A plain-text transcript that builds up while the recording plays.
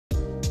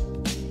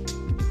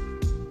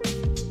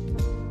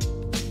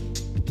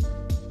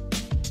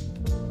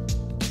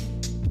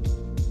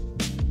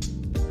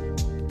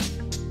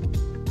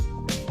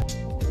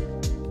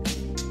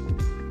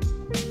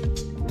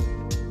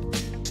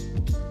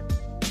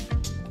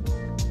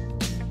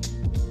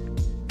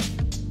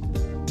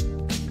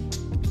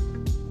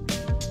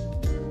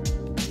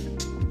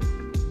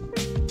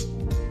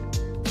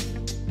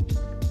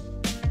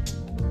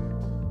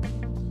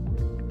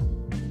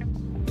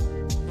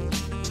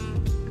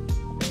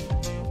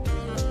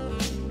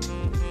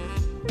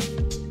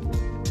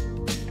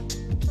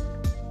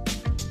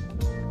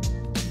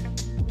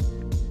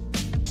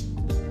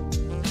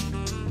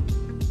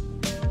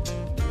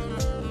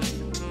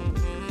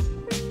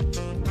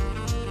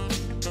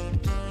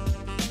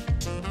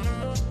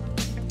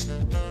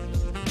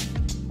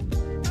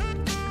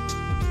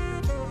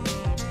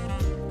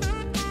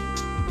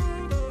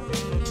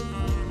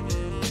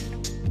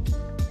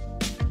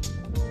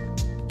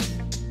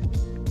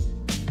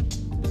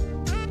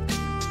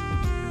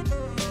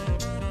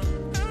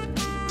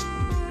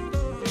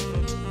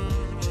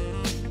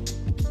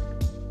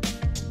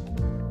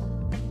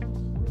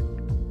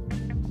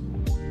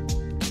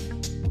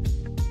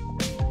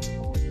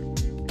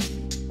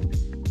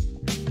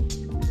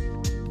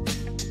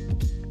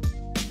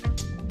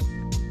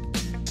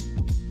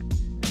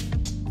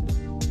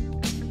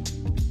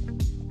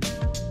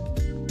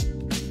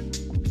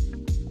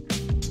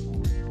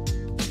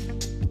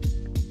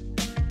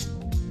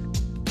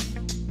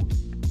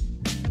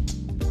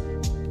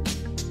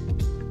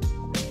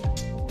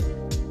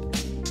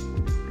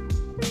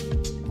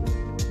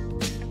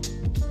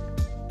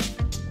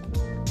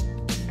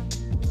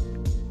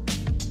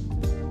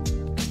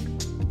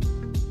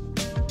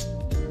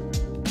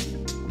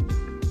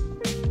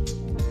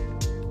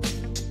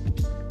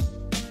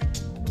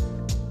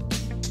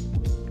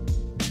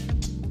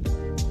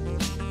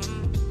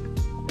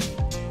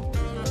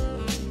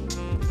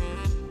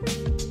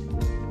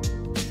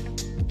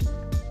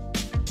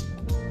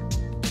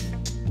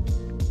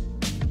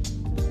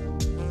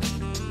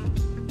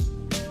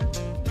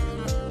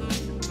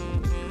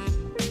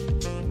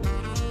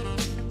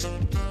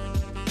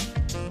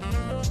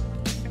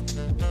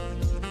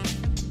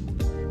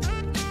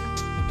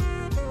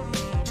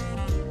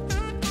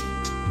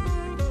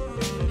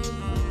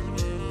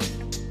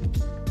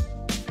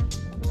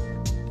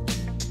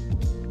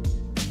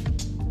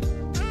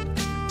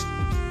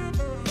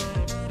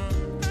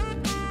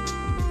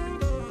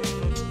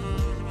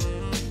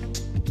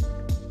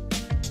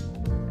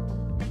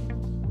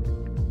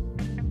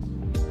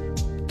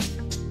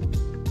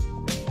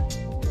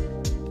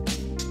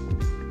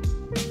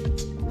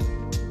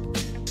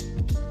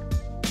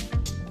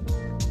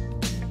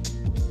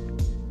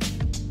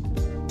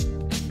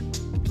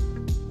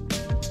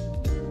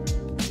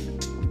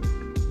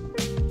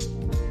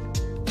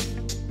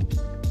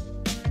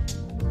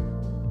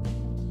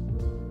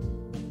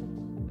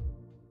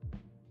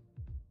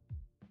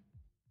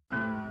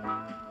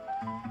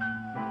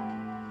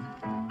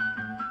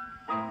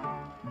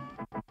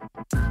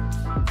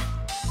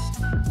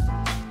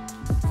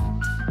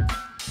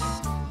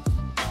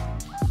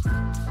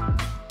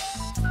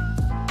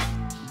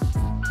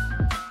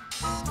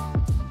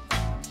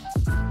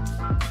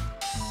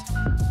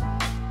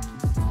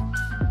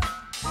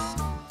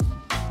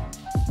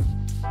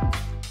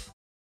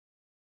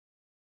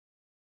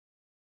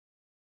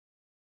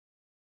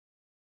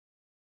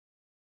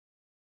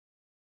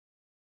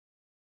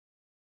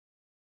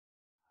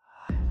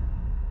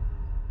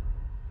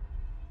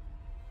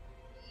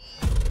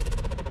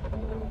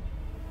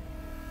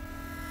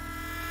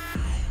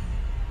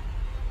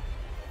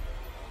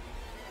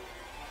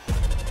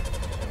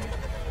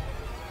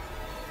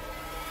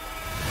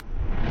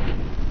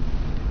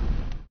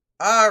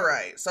All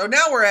right. So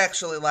now we're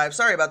actually live.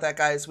 Sorry about that,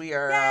 guys. We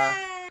are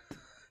Yay!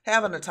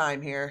 having a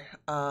time here.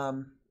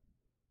 Oh,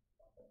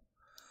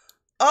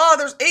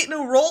 there's 8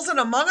 new roles in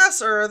Among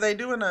Us, or are they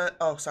doing a...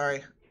 Oh,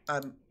 sorry.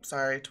 I'm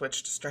sorry.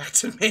 Twitch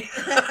distracted me.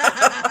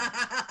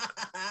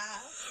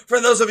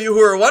 For those of you who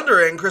are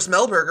wondering, Chris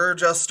Melberger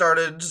just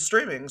started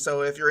streaming.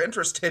 So if you're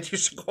interested, you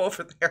should go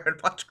over there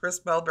and watch Chris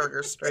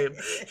Melberger stream.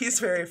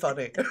 He's very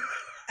funny.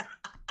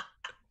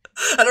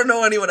 I don't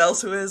know anyone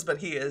else who is, but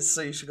he is.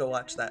 So you should go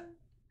watch that.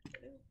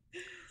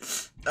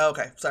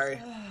 Okay,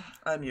 sorry.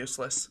 I'm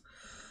useless.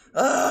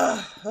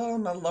 Oh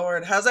my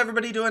lord. How's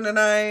everybody doing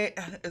tonight?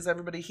 Is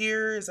everybody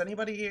here? Is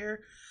anybody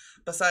here?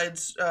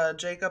 Besides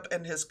Jacob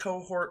and his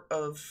cohort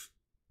of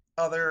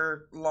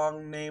other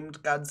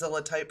long-named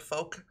Godzilla-type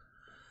folk?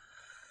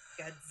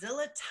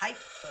 Godzilla-type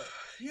folk.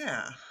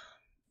 Yeah.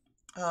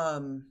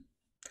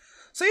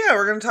 So yeah,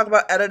 we're going to talk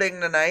about editing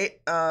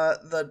tonight.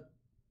 The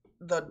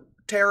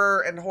terror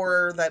and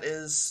horror that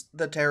is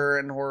the terror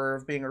and horror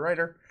of being a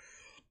writer.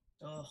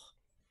 Ugh.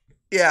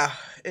 Yeah,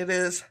 it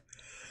is.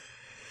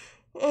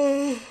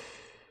 Oh,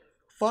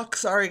 fuck.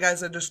 Sorry,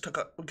 guys. I just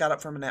got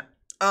up from a nap.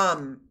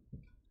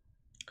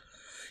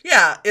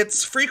 Yeah,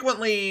 it's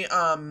frequently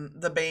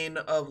the bane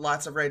of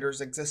lots of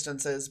writers'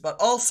 existences, but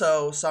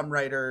also some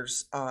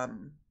writers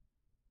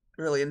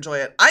really enjoy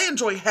it. I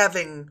enjoy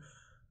having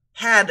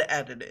had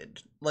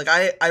edited. Like,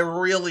 I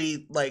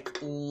really,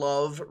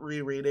 love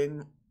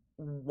rereading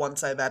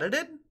once I've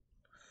edited.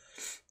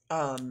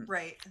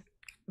 Right.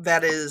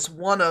 That is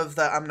one of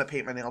the... I'm going to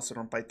paint my nails so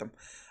don't bite them.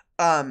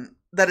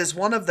 That is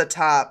one of the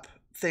top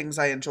things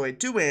I enjoy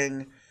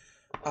doing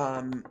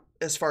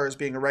as far as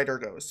being a writer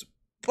goes.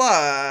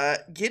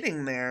 But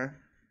getting there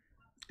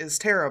is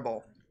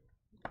terrible.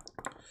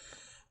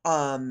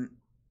 And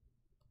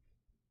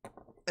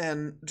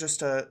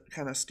just to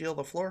kind of steal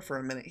the floor for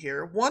a minute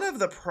here, one of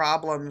the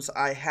problems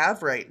I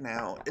have right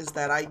now is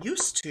that I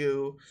used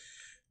to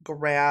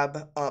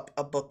grab up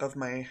a book of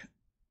my...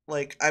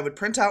 I would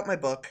print out my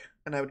book,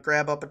 and I would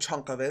grab up a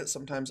chunk of it,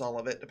 sometimes all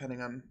of it, depending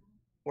on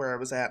where I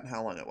was at and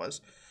how long it was.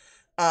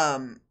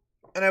 And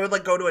I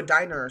would go to a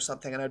diner or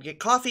something, and I'd get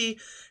coffee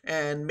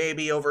and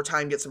maybe over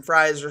time get some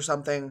fries or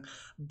something.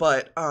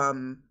 But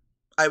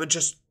I would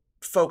just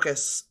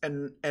focus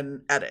and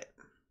edit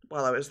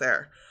while I was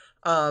there.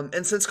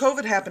 And since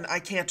COVID happened, I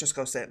can't just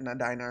go sit in a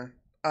diner.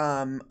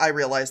 I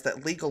realized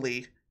that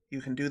legally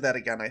you can do that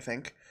again, I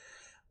think.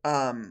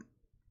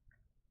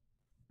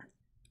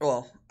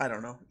 Well, I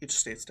don't know. Each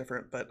state's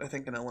different, but I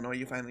think in Illinois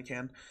you finally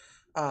can.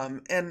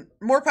 And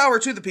more power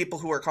to the people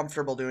who are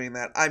comfortable doing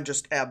that. I'm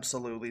just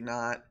absolutely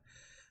not.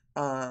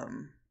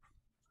 And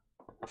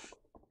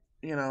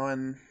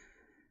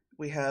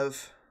we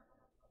have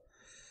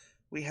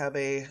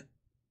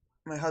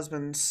my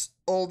husband's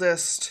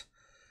oldest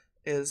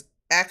is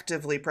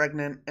actively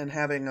pregnant and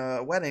having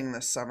a wedding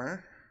this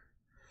summer.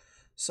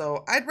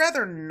 So I'd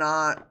rather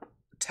not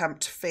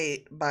tempt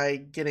fate by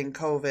getting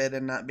COVID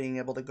and not being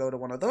able to go to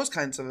one of those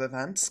kinds of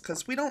events,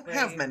 because we don't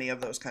have many of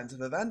those kinds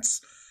of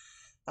events.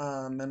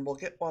 And we'll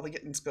get while the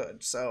getting's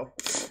good, so.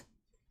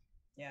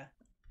 Yeah.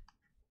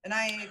 And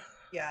I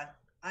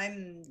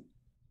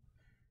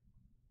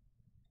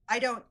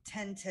don't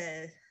tend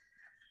to...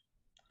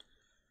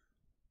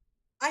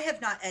 I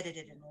have not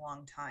edited in a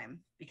long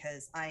time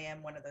because I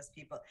am one of those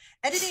people.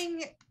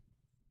 Editing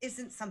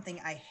isn't something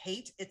I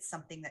hate. It's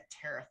something that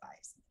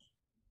terrifies me.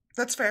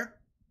 That's fair.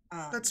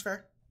 That's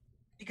fair.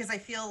 Because I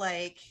feel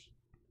like,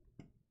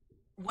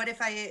 what if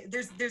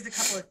there's a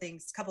couple of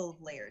things, couple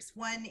of layers.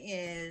 One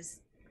is,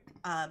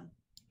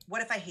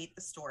 what if I hate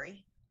the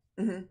story?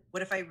 Mm-hmm.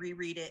 What if I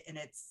reread it and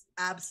it's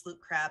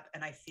absolute crap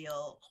and I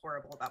feel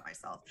horrible about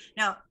myself?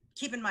 Now,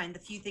 keep in mind, the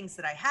few things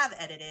that I have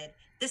edited,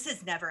 this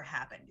has never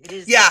happened. It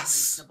is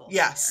reasonable.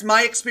 Yes.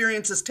 My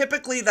experience is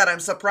typically that I'm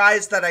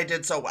surprised that I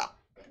did so well.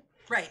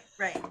 Right.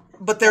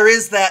 But there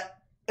is that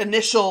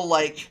initial,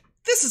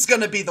 this is going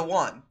to be the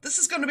one. This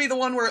is going to be the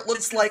one where it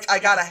looks like I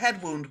got a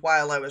head wound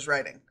while I was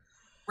writing.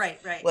 Right.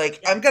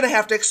 I'm going to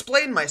have to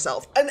explain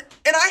myself. And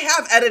I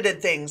have edited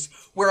things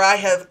where I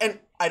have, and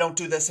I don't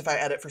do this if I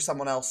edit for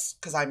someone else,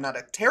 because I'm not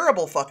a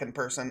terrible fucking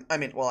person. I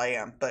mean, well, I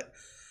am, but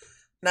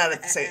not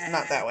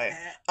that way.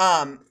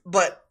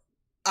 But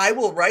I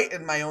will write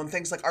in my own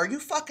things are you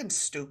fucking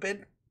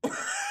stupid?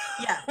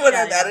 Yeah. When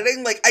I'm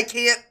editing, I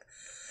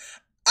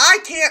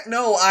can't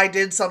know I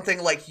did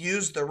something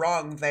use the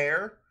wrong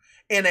there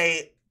in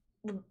a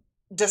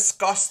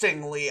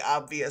disgustingly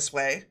obvious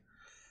way.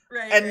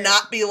 Right.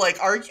 Not be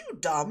are you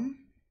dumb?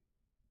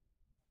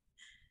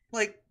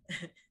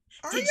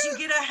 Did you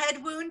get a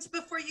head wound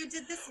before you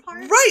did this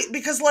part? Right,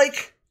 because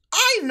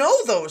I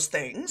know those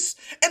things.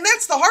 And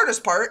that's the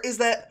hardest part, is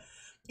that,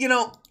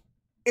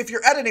 if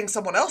you're editing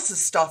someone else's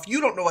stuff,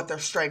 you don't know what their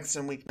strengths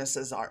and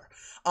weaknesses are.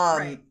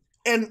 Right.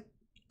 And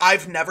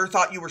I've never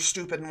thought you were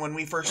stupid, and when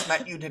we first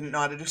met, you didn't know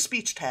how to do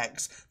speech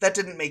tags. That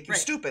didn't make you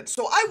stupid.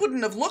 So I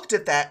wouldn't have looked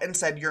at that and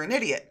said, you're an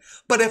idiot.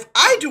 But if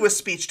I do a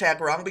speech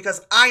tag wrong because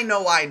I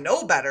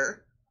know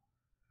better,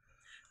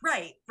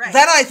 Right, right.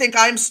 Then I think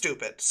I'm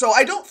stupid. So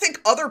I don't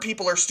think other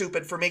people are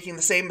stupid for making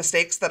the same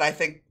mistakes that I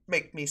think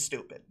make me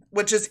stupid,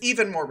 which is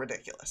even more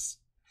ridiculous.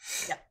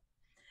 Yeah.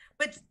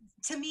 But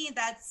to me,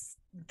 that's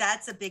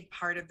a big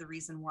part of the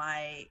reason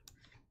why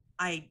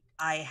I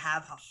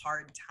have a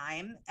hard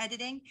time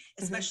editing,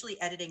 especially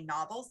editing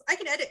novels. I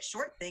can edit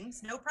short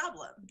things, no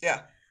problem.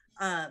 Yeah.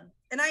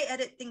 And I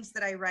edit things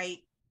that I write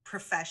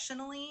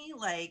professionally,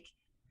 like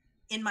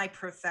in my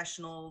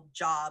professional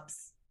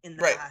jobs in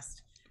the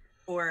past,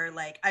 or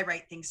like I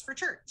write things for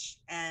church,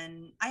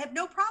 and I have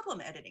no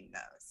problem editing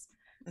those.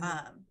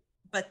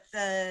 But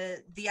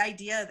the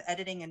idea of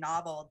editing a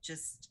novel,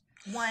 just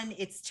one,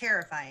 it's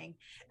terrifying,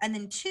 and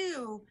then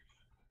two,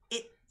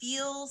 it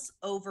feels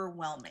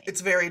overwhelming.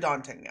 It's very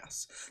daunting,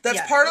 yes.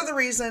 That's part of the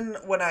reason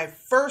when I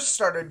first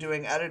started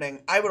doing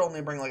editing, I would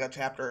only bring like a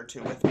chapter or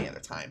two with me at a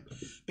time,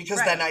 because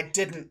then I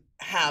didn't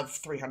have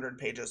 300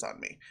 pages on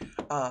me.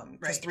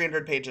 Because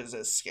 300 pages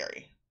is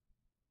scary.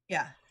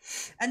 Yeah.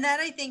 And that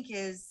I think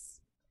is,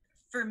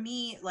 for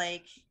me,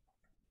 like,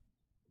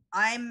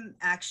 I'm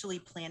actually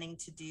planning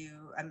to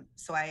do,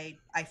 so I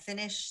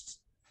finished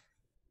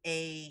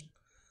a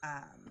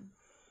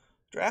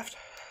draft.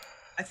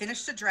 I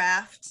finished a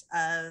draft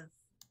of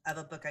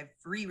a book I've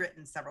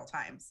rewritten several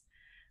times.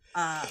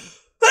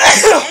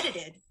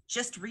 Edited,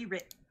 just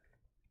rewritten.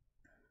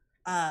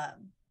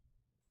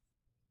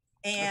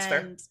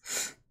 And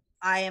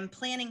I am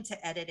planning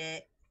to edit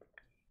it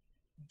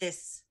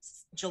this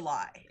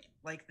July.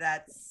 Like,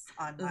 that's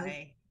on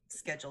my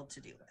scheduled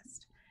to-do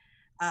list.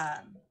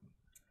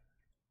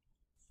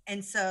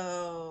 And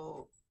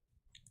so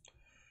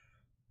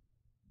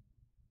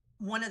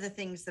one of the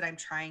things that I'm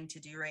trying to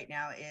do right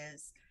now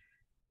is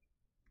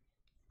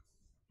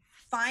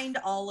find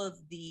all of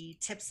the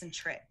tips and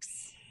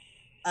tricks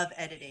of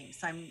editing.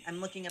 So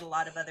I'm looking at a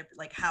lot of other,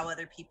 like, how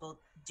other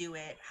people do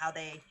it, how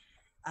they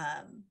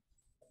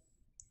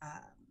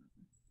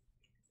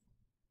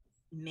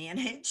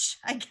manage,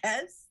 I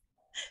guess,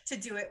 to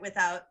do it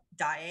without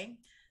dying.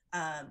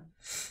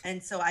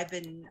 And so I've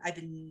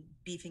been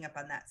beefing up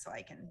on that so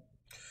I can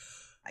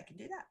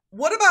do that.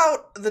 What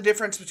about the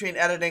difference between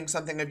editing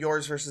something of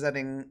yours versus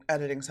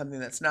editing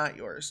something that's not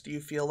yours? Do you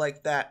feel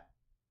like that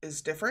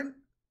is different?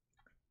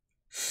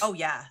 Oh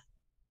yeah.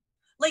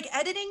 Like,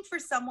 editing for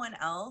someone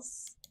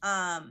else,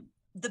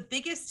 the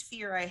biggest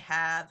fear I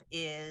have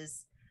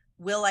is,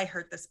 will I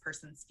hurt this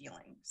person's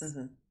feelings?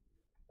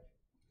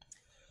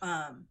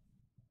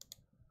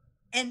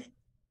 And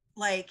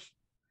like,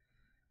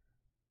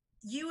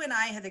 you and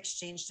I have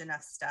exchanged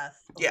enough stuff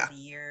over the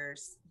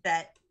years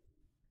that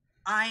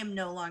I am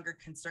no longer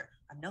concerned.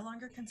 I'm no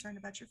longer concerned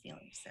about your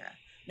feelings, Sarah.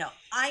 No,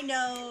 I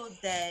know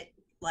that,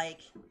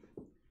 like,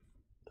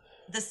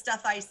 the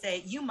stuff I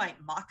say, you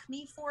might mock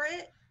me for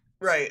it.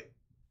 Right.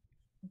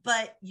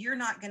 But you're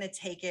not going to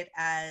take it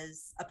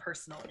as a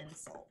personal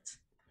insult.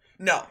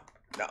 No.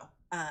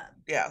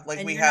 Yeah, like,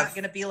 and we you're have... not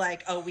going to be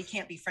like, oh, we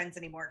can't be friends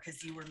anymore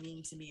because you were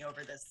mean to me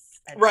over this.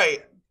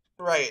 Right.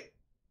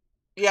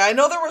 Yeah, I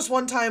know there was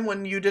one time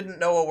when you didn't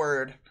know a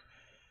word,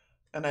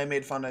 and I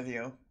made fun of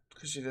you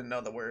because you didn't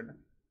know the word.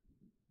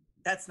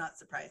 That's not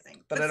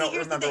surprising. But I don't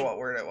remember what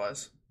word it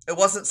was. It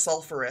wasn't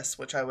sulfurous,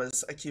 which I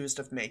was accused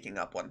of making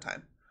up one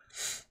time.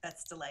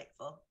 That's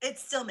delightful. It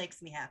still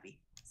makes me happy.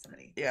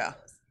 Somebody. Yeah.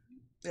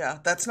 Yeah,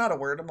 that's not a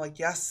word. I'm like,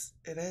 yes,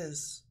 it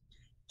is.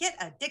 Get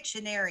a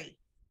dictionary.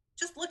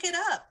 Just look it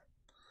up.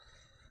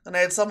 And I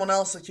had someone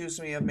else accuse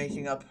me of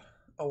making up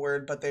a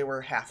word, but they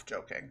were half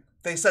joking.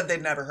 They said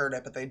they'd never heard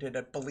it, but they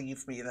didn't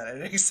believe me that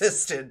it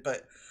existed.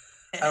 But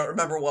I don't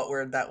remember what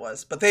word that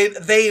was. But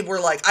they were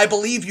like, I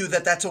believe you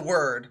that that's a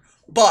word,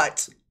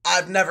 but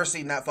I've never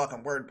seen that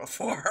fucking word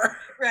before.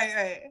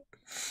 Right.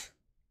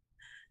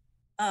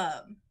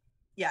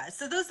 Yeah,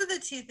 so those are the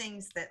two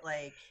things that,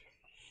 like,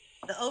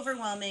 the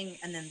overwhelming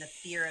and then the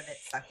fear of it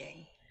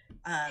sucking.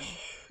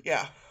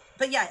 Yeah.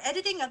 But yeah,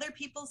 editing other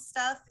people's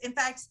stuff. In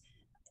fact,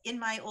 in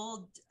my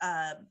old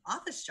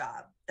office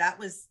job, that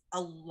was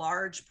a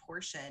large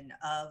portion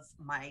of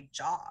my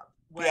job.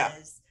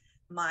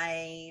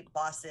 My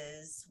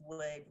bosses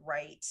would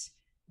write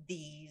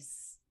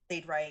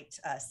they'd write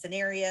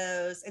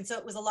scenarios. And so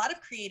it was a lot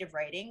of creative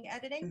writing,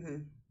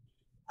 editing.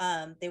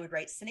 They would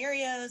write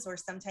scenarios, or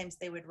sometimes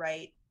they would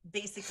write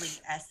basically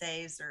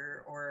essays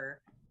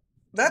or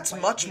that's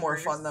much more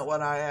fun than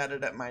what I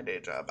edit at my day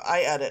job.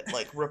 I edit,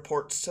 like,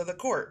 reports to the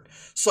court.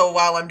 So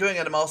while I'm doing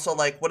it, I'm also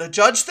like, would a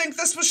judge think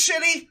this was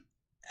shitty?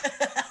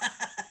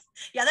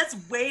 Yeah,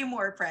 that's way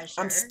more pressure.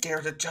 I'm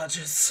scared of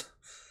judges.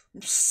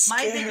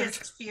 My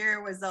biggest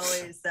fear was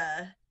always,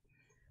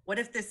 what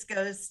if this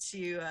goes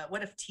to,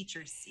 what if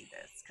teachers see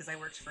this? Because I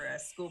worked for a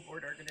school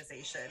board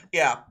organization.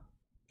 Yeah.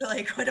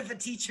 Like, what if a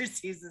teacher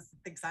sees this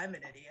and thinks I'm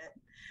an idiot?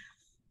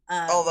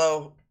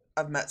 Although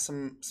I've met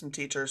some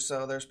teachers,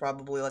 so there's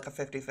probably like a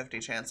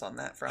 50-50 chance on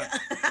that front.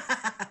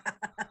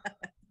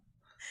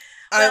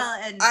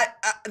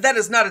 That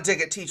is not a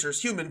dig at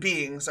teachers. Human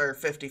beings are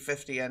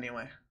 50-50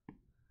 anyway.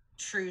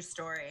 True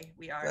story.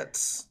 We are.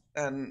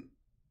 And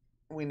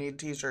we need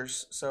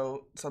teachers,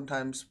 so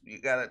sometimes you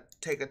gotta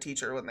take a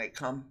teacher when they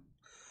come.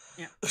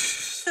 Yeah.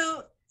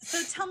 So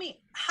tell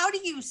me, how do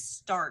you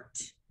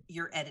start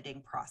your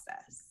editing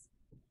process?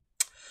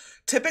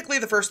 Typically,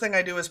 the first thing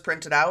I do is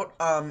print it out.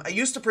 I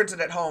used to print it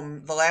at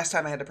home. The last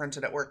time I had to print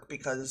it at work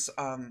because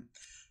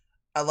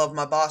I love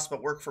my boss,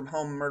 but work from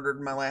home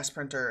murdered my last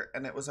printer,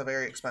 and it was a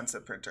very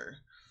expensive printer.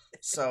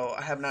 So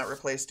I have not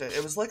replaced it.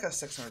 It was like a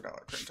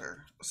 $600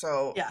 printer.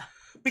 So Yeah.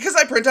 because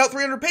I print out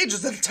 300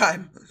 pages at a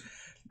time.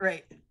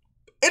 Right.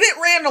 And it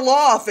ran a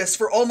law office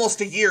for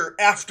almost a year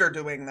after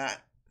doing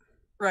that.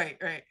 Right.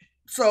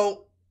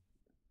 So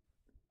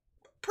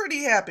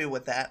pretty happy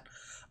with that.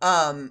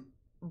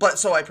 But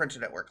so I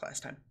printed at work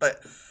last time.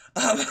 But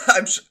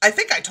I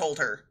think I told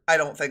her. I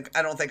don't think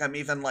I'm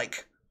even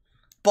like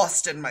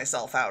busting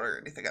myself out or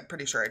anything. I'm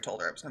pretty sure I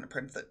told her I was going to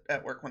print it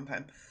at work one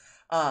time.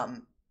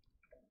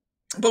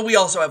 But we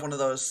also have one of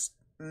those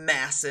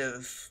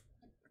massive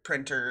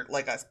printer,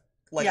 like a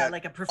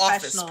professional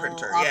office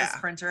yeah.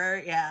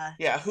 printer. Yeah.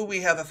 Yeah, who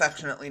we have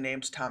affectionately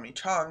named Tommy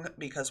Chung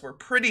because we're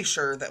pretty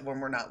sure that when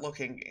we're not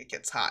looking, it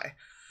gets high.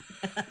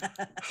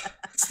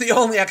 It's the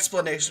only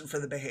explanation for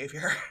the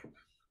behavior.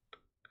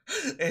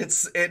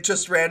 It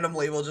just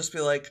randomly will just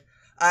be like,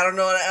 I don't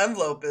know what an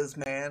envelope is,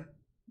 man.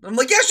 I'm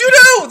like, yes, you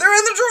do! They're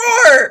in the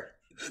drawer!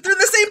 They're in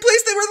the same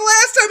place they were the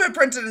last time I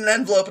printed an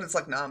envelope. And it's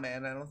like, nah,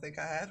 man, I don't think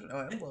I have no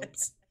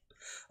envelopes.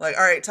 Like,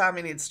 all right,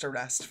 Tommy needs to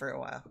rest for a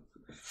while.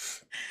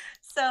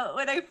 So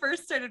when I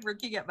first started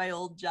working at my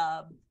old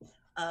job,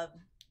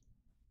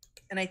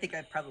 and I think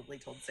I've probably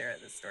told Sarah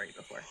this story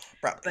before.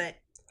 Probably.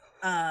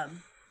 But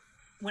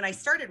when I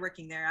started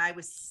working there, I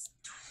was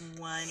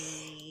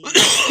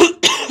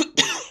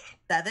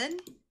 27.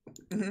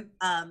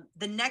 Mm-hmm.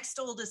 The next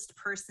oldest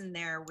person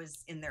there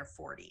was in their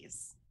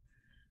 40s.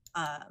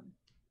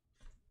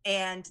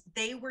 And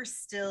they were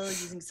still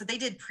using, so they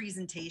did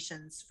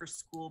presentations for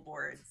school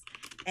boards,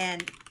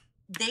 and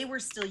they were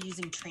still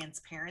using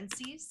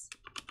transparencies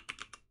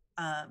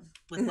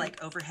with like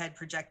overhead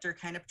projector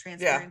kind of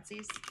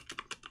transparencies.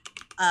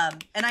 Yeah.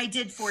 And I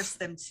did force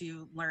them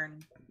to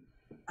learn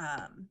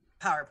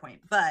PowerPoint,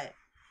 but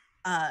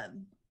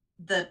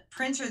the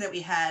printer that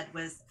we had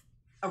was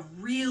a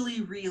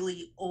really,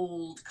 really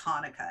old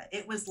Konica.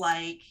 It was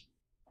like,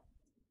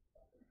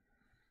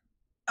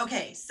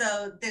 okay,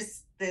 so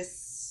this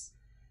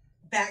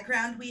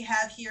background we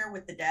have here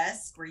with the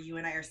desk where you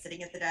and I are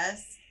sitting at the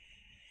desk,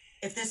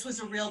 if this was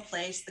a real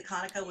place, the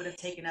Konica would have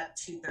taken up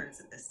 2/3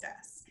 of this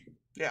desk.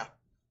 Yeah.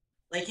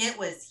 Like it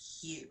was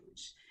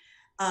huge.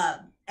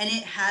 And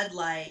it had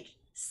like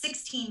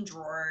 16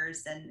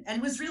 drawers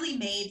and was really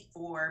made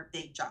for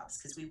big jobs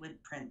because we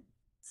would print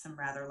some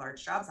rather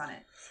large jobs on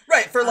it.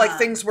 Right, for like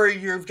things where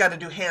you've got to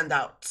do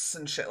handouts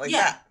and shit like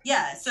that.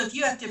 Yeah, so if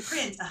you have to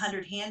print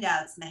 100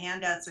 handouts and the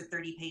handouts are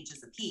 30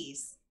 pages a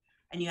piece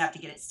and you have to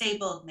get it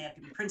stapled and they have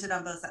to be printed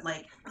on both sides,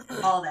 like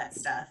all that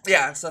stuff.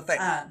 Yeah, it's a thing.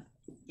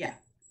 Yeah.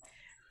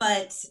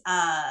 But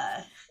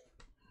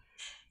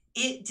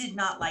it did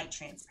not like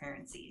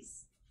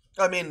transparencies.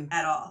 I mean,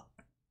 at all.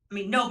 I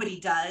mean, nobody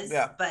does.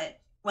 Yeah. But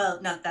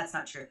well, no, that's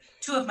not true.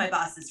 2 of my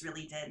bosses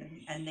really did,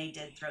 and they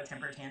did throw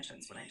temper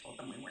tantrums when I told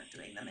them we weren't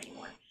doing them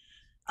anymore.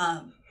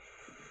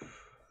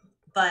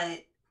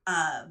 But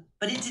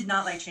it did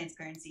not like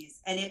transparencies,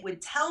 and it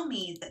would tell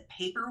me that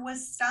paper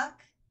was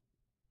stuck,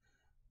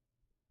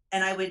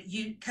 and I would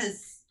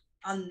because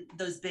on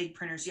those big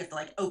printers you have to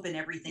like open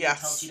everything it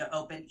tells you to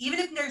open, even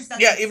if there's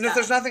nothing. Yeah, even if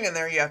there's nothing in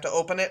there, you have to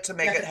open it to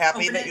make it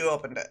happy that you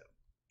opened it.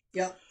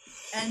 Yep.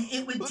 And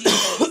it would do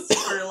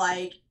this for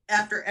like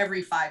after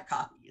every 5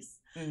 copies.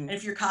 Mm-hmm. And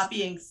if you're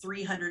copying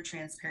 300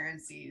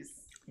 transparencies,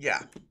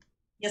 yeah,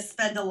 you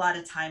spend a lot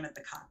of time at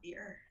the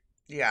copier.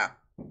 Yeah.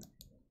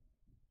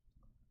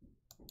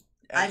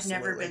 Absolutely. I've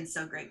never been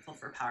so grateful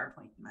for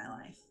PowerPoint in my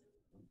life.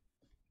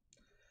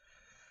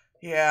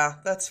 Yeah,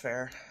 that's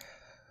fair.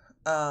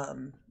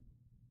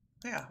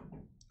 Yeah.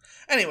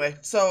 Anyway,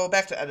 so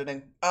back to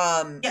editing.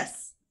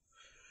 Yes.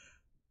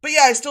 But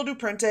yeah, I still do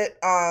print it.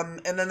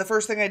 And then the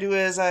first thing I do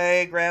is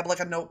I grab like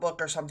a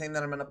notebook or something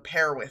that I'm going to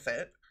pair with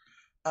it.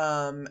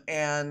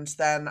 And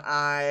then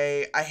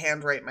I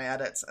handwrite my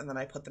edits and then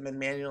I put them in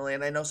manually.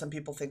 And I know some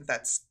people think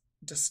that's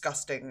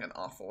disgusting and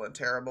awful and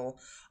terrible.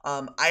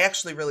 I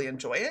actually really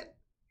enjoy it.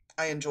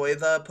 I enjoy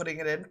the putting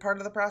it in part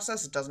of the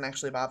process. It doesn't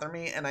actually bother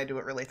me, and I do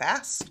it really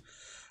fast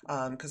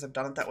because I've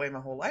done it that way my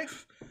whole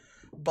life.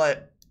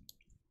 But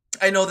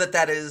I know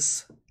that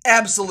is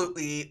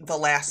absolutely the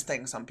last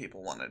thing some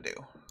people want to do.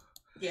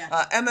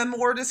 Yeah. MM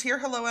Ward is here.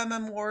 Hello,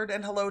 MM Ward,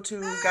 and hello to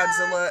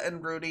Godzilla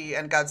and Rudy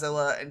and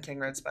Godzilla and King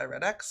Red Spy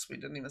Red X. We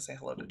didn't even say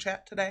hello to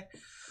chat today.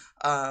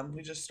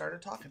 We just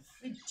started talking.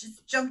 We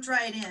just jumped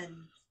right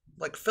in.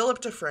 Like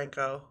Philip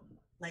DeFranco.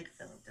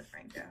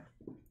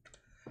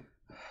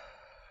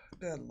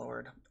 Good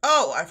Lord.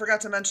 Oh, I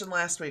forgot to mention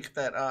last week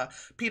that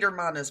Peter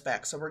Mon is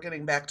back. So we're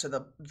getting back to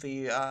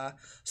the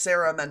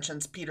Sarah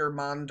mentions Peter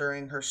Mon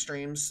during her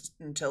streams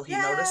until he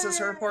notices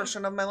her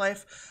portion of my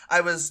life.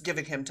 I was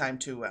giving him time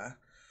to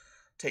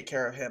take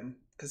care of him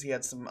because he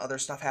had some other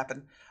stuff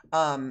happen.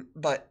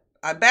 But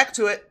I'm back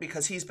to it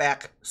because he's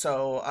back.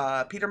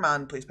 So, Peter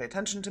Mon, please pay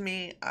attention to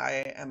me.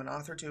 I am an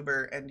author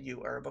tuber, and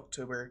you are a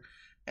booktuber,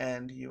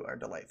 and you are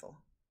delightful.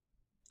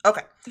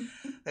 Okay,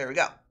 there we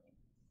go.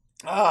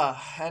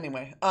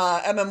 Anyway,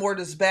 MM Ward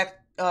is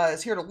back,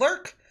 is here to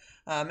lurk.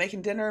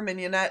 Making dinner,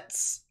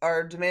 Mignonettes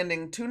are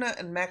demanding tuna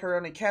and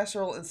macaroni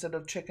casserole instead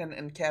of chicken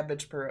and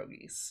cabbage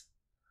pierogies.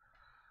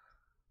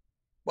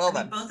 Well,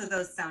 then. Both of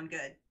those sound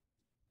good.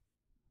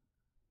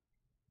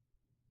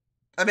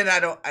 I mean, I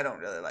don't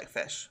really like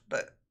fish,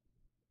 but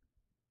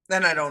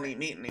then I don't eat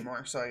meat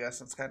anymore, so I guess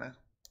it's kind of...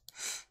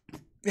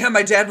 Yeah,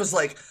 my dad was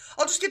like,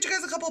 I'll just get you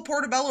guys a couple of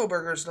Portobello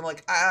burgers, and I'm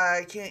like,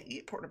 I can't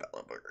eat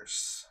Portobello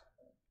burgers.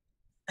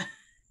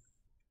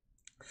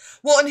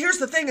 Well, and here's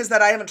the thing is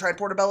that I haven't tried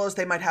Portobello's.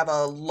 They might have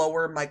a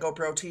lower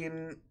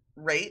mycoprotein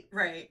rate.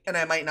 Right. And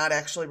I might not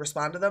actually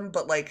respond to them,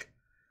 but like,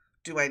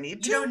 do I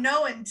need to? You don't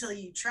know until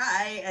you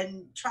try,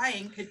 and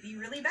trying could be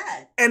really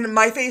bad. And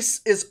my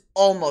face is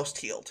almost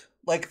healed.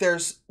 Like,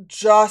 there's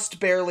just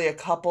barely a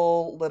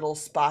couple little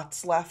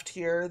spots left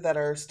here that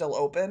are still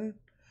open.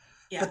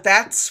 Yeah. But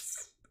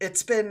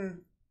it's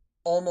been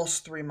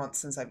almost 3 months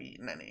since I've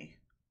eaten any.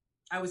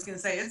 I was going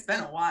to say, it's been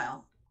a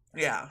while.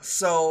 Yeah,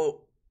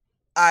 so...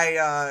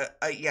 I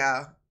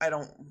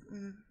don't...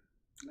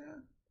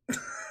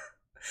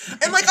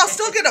 And, like, I'll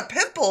still get a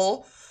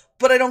pimple,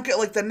 but I don't get,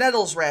 like, the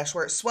nettles rash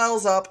where it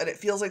swells up and it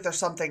feels like there's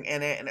something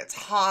in it and it's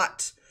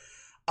hot.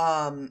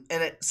 And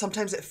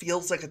sometimes it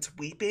feels like it's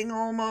weeping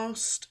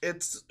almost.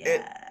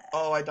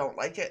 I don't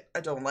like it.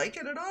 I don't like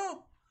it at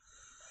all.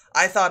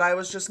 I thought I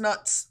was just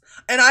nuts.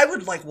 And I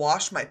would, like,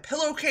 wash my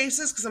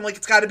pillowcases because I'm like,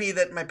 it's got to be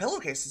that my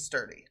pillowcase is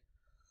dirty.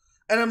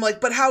 And I'm like,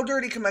 but how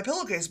dirty can my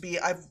pillowcase be?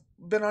 I've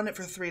been on it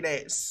for 3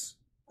 days.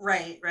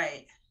 Right.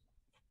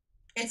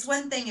 It's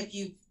one thing if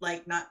you've,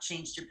 like, not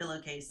changed your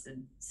pillowcase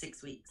in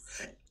 6 weeks.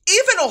 But...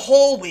 Even a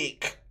whole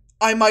week,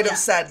 I might have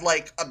said,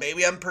 like,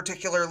 maybe I'm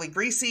particularly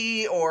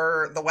greasy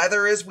or the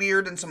weather is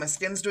weird and so my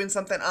skin's doing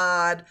something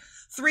odd.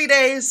 3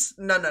 days?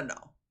 No.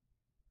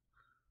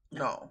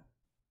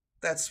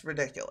 That's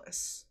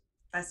ridiculous.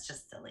 That's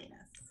just silliness.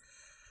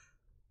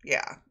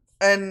 Yeah.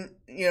 And,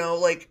 you know,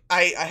 like,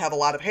 I have a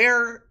lot of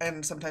hair,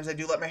 and sometimes I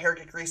do let my hair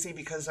get greasy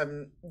because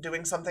I'm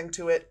doing something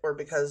to it, or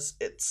because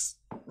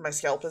my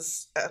scalp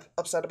is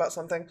upset about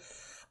something.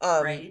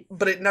 Right.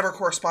 But it never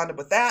corresponded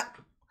with that.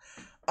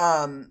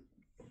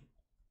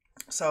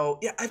 So,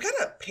 yeah, I've got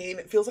a pain.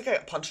 It feels like I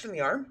got punched in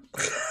the arm.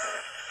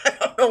 I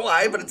don't know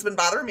why, but it's been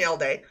bothering me all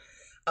day.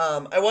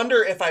 I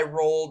wonder if I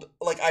rolled,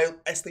 like, I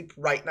sleep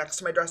right next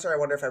to my dresser. I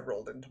wonder if I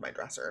rolled into my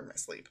dresser in my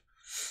sleep.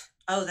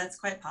 Oh, that's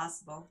quite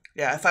possible.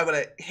 Yeah, if I would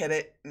have hit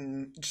it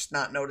and just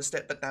not noticed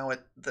it, but now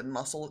the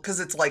muscle, because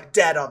it's like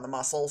dead on the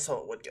muscle, so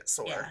it would get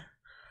sore.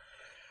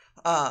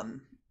 Yeah.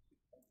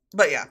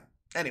 But yeah,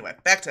 anyway,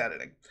 back to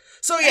editing.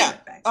 So yeah,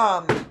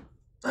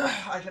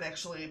 I can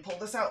actually pull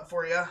this out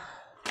for you.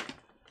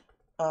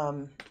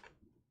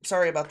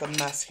 Sorry about the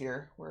mess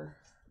here.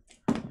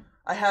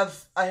 I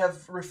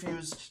have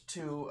refused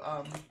to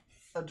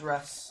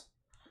address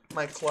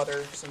my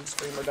clutter since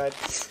Screamer died.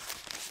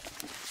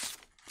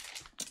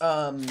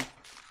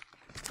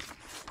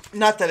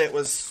 Not that it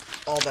was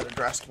all that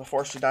addressed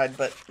before she died,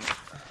 but...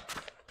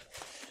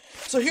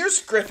 So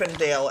here's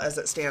Gryffindale as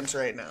it stands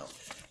right now.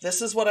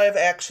 This is what I've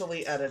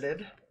actually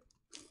edited.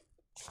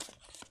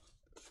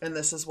 And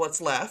this is what's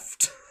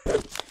left.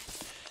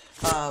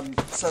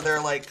 So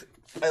they're like,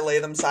 I lay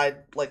them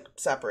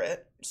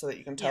separate so that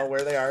you can tell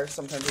where they are.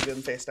 Sometimes I do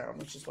them face down,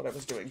 which is what I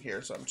was doing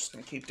here, so I'm just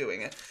going to keep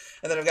doing it.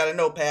 And then I've got a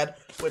notepad,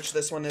 which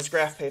this one is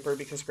graph paper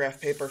because graph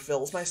paper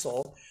fills my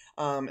soul.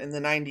 In the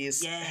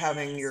 90s,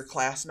 having your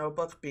class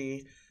notebook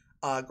be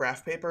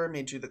graph paper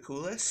made you the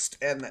coolest,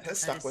 and that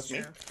has stuck with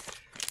me.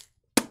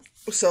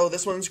 So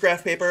this one's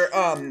graph paper.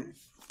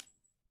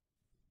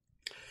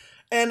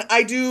 And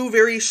I do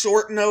very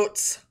short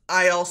notes.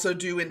 I also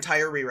do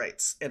entire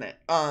rewrites in it.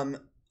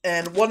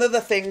 And one of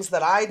the things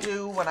that I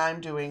do when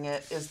I'm doing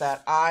it is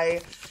that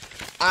I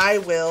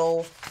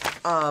will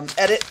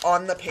edit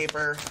on the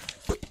paper.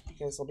 You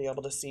guys will be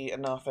able to see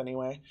enough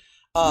anyway.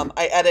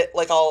 I edit,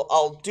 like,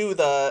 I'll do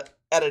the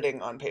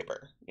editing on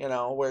paper, you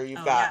know, where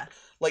you've got,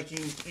 like,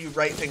 you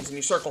write things and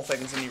you circle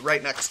things and you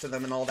write next to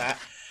them and all that.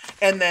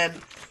 And then,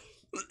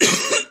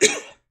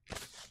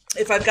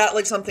 if I've got,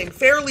 like, something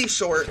fairly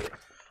short,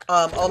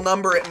 I'll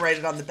number it and write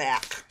it on the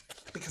back.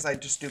 Because I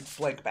just do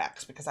blank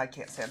backs, because I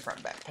can't stand front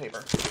and back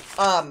paper.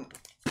 And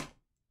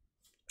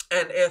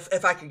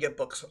if I could get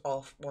books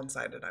all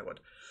one-sided, I would.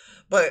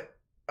 But,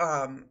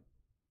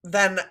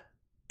 then,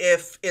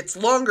 if it's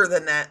longer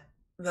than that,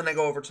 then I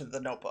go over to the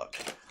notebook.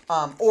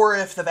 Or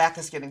if the back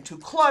is getting too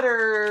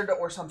cluttered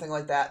or something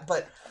like that.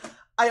 But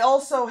I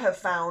also have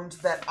found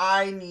that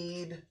I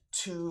need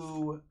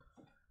to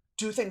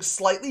do things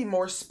slightly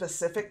more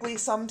specifically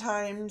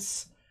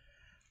sometimes,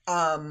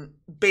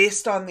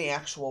 based on the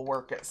actual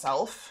work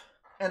itself.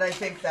 And I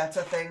think that's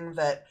a thing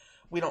that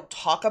we don't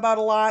talk about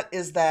a lot,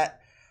 is that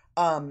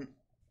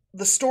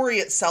the story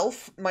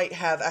itself might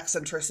have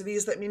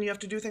eccentricities that mean you have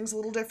to do things a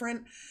little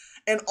different.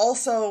 And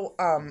also,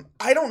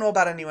 I don't know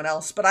about anyone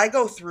else, but I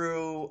go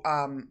through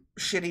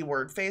shitty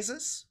word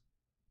phases.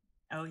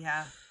 Oh,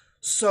 yeah.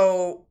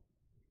 So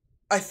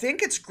I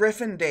think it's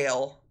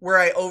Gryffindale where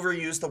I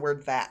overuse the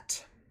word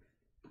that.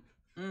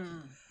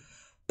 Mm.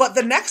 But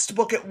the next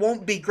book, it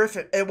won't be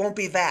Griffin. It won't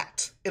be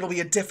that. It'll be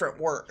a different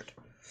word.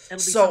 It'll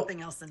be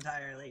something else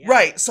entirely. Yeah.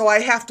 Right. So I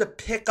have to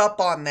pick up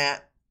on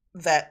that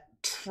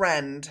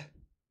trend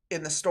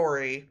in the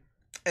story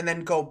and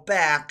then go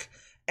back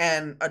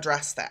and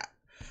address that.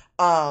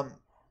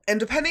 And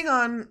depending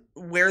on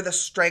where the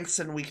strengths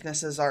and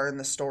weaknesses are in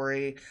the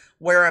story,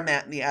 where I'm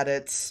at in the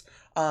edits,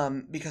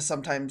 because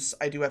sometimes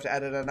I do have to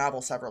edit a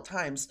novel several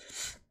times.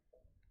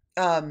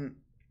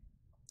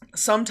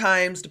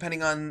 Sometimes,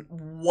 depending on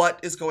what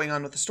is going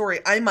on with the story,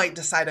 I might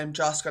decide I'm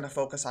just going to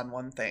focus on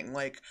one thing.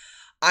 Like,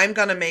 I'm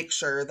going to make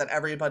sure that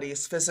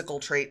everybody's physical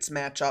traits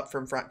match up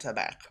from front to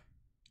back.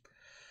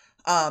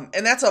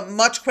 And that's a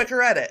much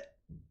quicker edit.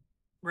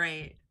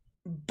 Right.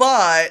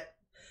 But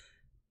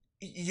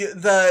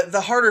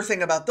the harder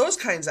thing about those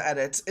kinds of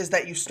edits is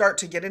that you start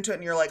to get into it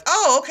and you're like,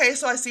 oh, okay,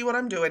 so I see what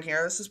I'm doing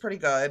here. This is pretty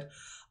good.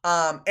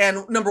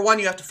 And number one,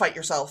 you have to fight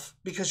yourself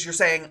because you're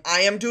saying, I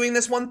am doing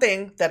this one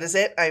thing. That is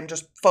it. I'm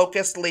just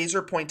focused,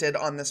 laser pointed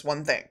on this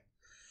one thing.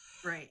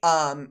 Right.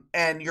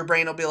 And your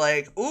brain will be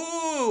like,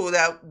 ooh,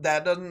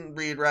 that doesn't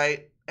read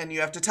right. And you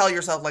have to tell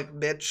yourself, like,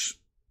 bitch,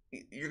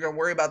 you're going to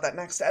worry about that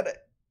next edit.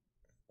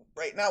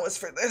 Right now is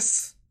for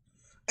this.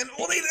 And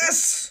only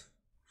this.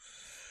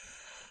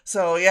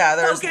 So, yeah,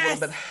 there's a little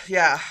bit.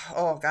 Yeah.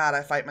 Oh, God,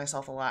 I fight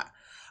myself a lot.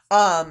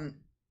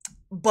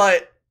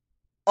 But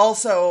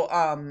also,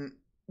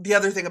 the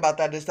other thing about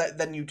that is that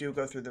then you do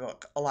go through the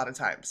book a lot of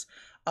times.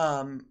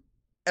 And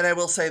I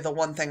will say the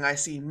one thing I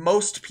see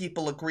most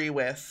people agree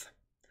with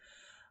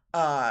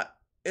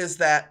is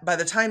that by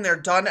the time they're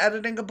done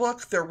editing a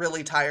book, they're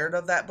really tired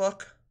of that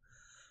book.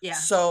 Yeah.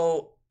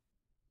 So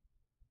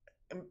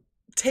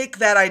take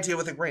that idea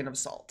with a grain of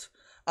salt.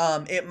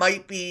 It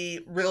might be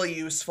really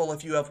useful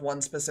if you have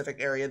one specific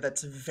area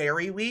that's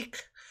very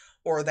weak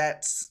or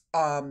that's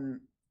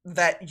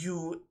that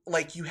you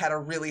had a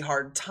really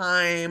hard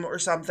time or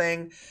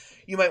something.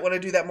 You might want to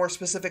do that more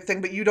specific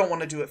thing, but you don't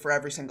want to do it for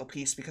every single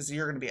piece because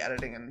you're going to be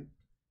editing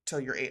until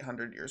you're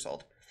 800 years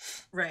old.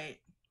 Right.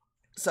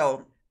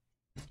 So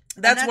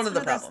that's one of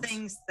the problems. Those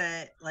things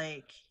that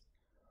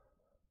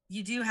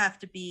you do have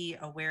to be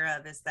aware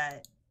of is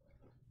that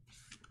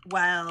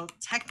while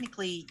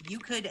technically you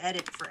could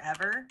edit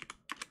forever,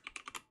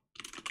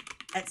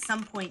 at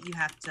some point you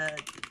have to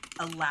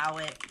allow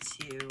it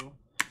to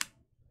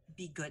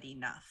be good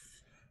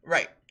enough.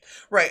 Right.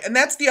 Right. And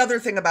that's the other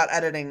thing about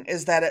editing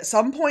is that at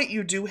some point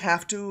you do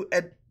have to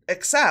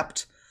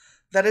accept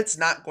that it's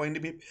not going to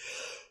be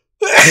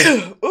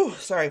that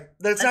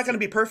it's not going to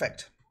be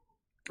perfect.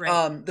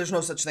 Right. There's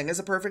no such thing as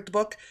a perfect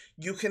book.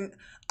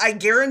 I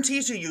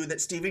guarantee to you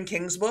that Stephen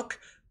King's book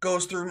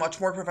goes through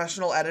much more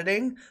professional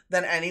editing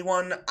than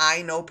anyone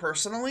I know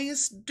personally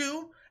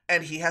do.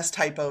 And he has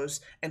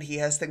typos and he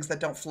has things that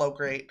don't flow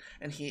great.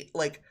 And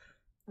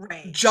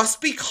right. Just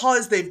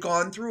because they've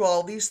gone through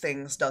all these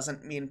things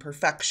doesn't mean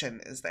perfection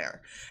is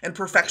there. And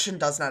perfection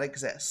does not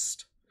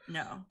exist.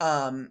 No.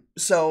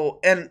 So,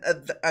 and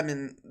I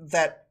mean,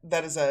 that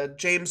is a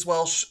James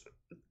Welsh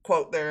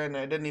quote there, and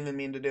I didn't even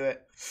mean to do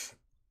it.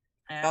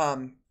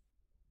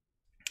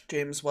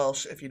 James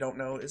Welsh, if you don't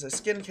know, is a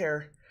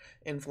skincare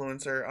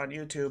influencer on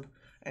YouTube,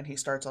 and he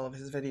starts all of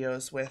his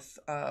videos with,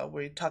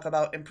 we talk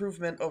about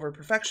improvement over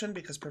perfection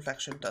because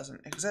perfection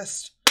doesn't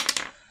exist.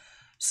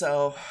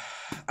 So,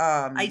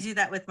 I do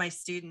that with my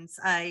students.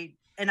 I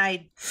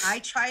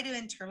try to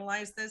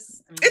internalize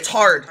this. I mean, it's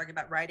hard. Talking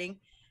about writing,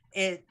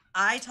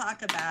 I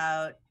talk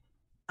about.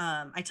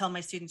 I tell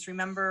my students,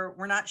 remember,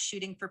 we're not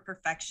shooting for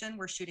perfection;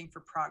 we're shooting for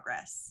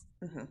progress.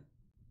 Mm-hmm.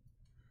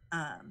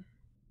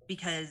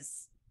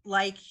 Because,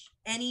 like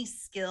any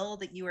skill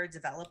that you are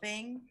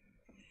developing,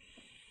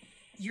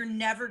 you're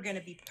never going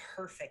to be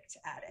perfect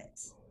at it.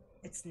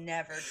 It's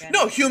never going to.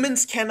 No,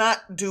 humans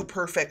cannot do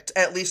perfect,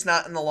 at least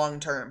not in the long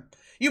term.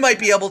 You might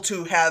be able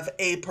to have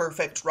a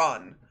perfect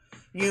run.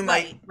 You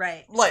might,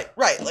 right.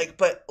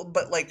 But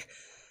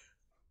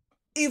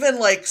even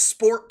like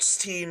sports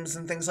teams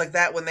and things like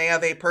that, when they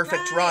have a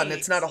perfect run,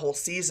 it's not a whole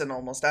season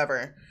almost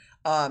ever.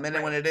 And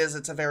then when it is,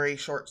 it's a very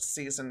short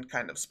season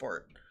kind of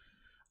sport.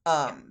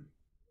 MM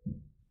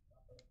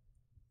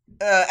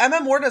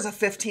Ward has a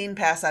 15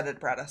 pass edit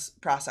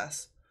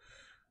process.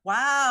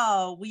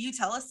 Wow. Will you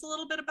tell us a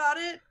little bit about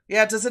it?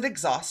 Yeah. Does it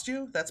exhaust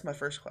you? That's my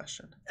first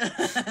question.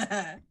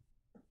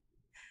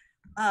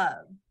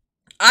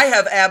 I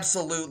have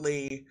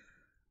absolutely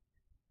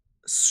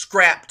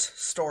scrapped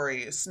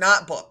stories,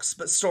 not books,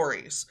 but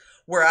stories,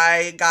 where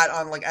I got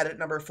on like edit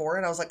number 4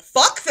 and I was like,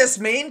 fuck this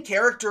main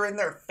character in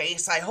their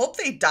face. I hope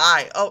they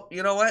die. Oh,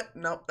 you know what?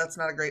 Nope, that's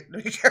not a great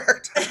new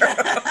character.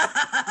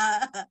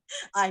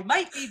 I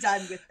might be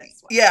done with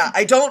this one. Yeah,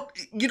 you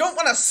don't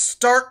want to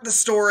start the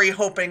story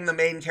hoping the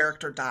main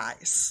character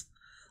dies.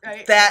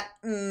 Right. That's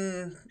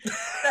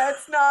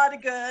not a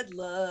good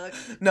look.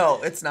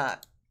 No, it's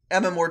not.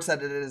 MM Ward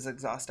said it is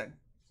exhausting.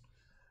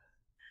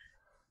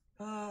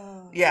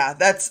 Oh. Yeah,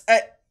 that's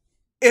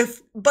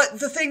but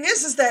the thing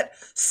is that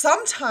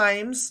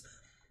sometimes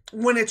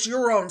when it's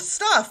your own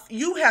stuff,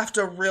 you have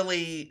to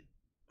really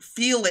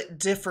feel it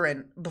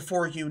different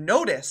before you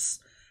notice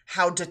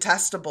how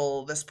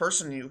detestable this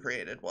person you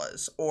created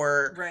was,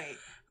 or Right.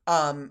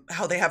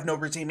 how they have no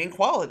redeeming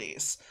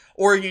qualities,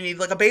 or you need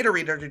like a beta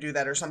reader to do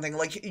that or something.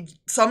 Like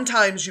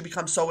sometimes you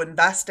become so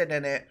invested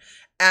in it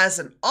as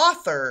an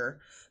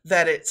author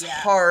that it's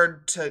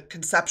hard to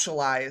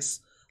conceptualize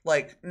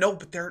like, no,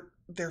 but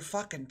they're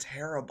fucking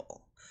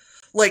terrible.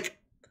 Like,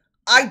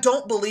 I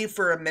don't believe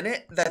for a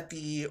minute that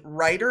the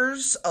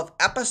writers of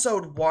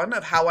episode 1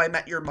 of How I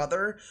Met Your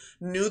Mother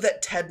knew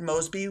that Ted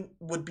Mosby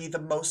would be the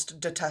most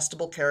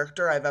detestable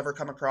character I've ever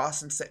come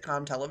across in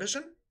sitcom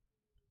television.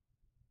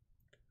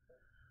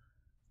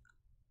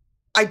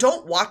 I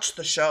don't watch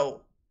the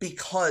show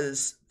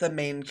because the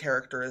main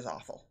character is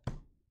awful.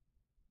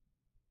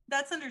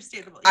 That's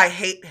understandable. Yeah. I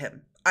hate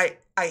him. I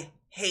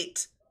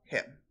hate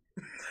him.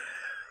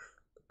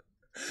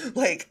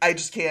 Like, I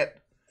just can't.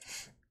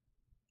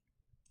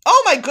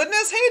 Oh my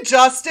goodness. Hey,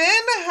 Justin.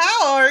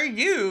 How are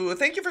you?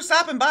 Thank you for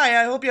stopping by.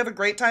 I hope you have a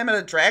great time at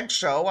a drag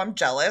show. I'm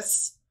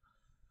jealous.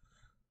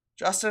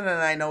 Justin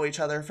and I know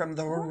each other from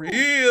the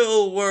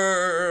real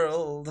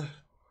world.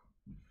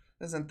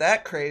 Isn't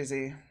that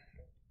crazy?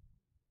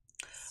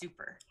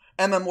 Super.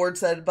 MM Ward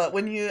said, but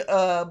when you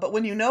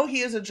know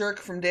he is a jerk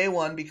from day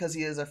one because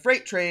he is a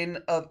freight train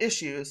of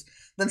issues,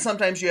 then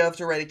sometimes you have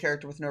to write a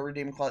character with no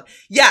redeeming quality.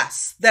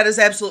 Yes, that is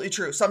absolutely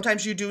true.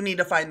 Sometimes you do need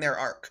to find their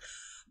arc.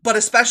 But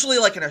especially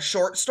like in a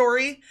short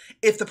story,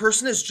 if the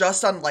person is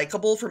just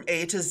unlikable from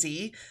A to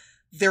Z,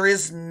 there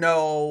is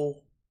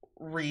no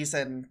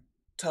reason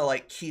to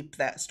like keep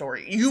that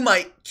story. You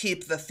might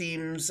keep the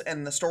themes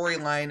and the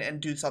storyline and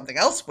do something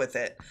else with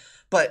it.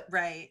 But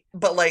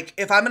But like,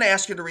 if I'm going to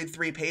ask you to read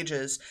 3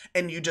 pages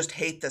and you just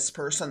hate this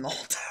person the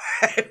whole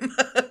time,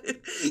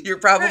 you're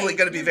probably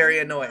going to be very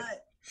annoyed.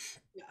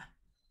 Yeah.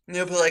 And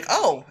you'll be like,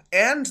 oh,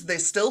 and they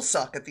still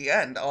suck at the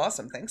end.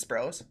 Awesome. Thanks,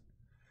 bros.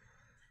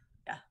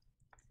 Yeah.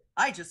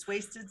 I just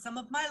wasted some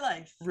of my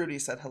life. Rudy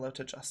said hello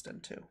to Justin,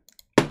 too.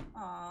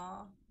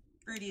 Aw.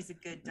 Rudy's a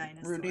good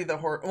dinosaur.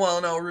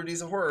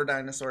 Rudy's a horror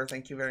dinosaur.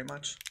 Thank you very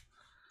much.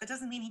 That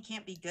doesn't mean he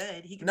can't be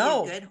good. He can be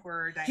a good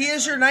horror dinosaur. He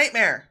is your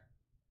nightmare.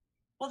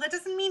 Well, that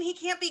doesn't mean he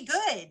can't be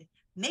good.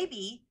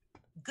 Maybe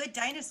good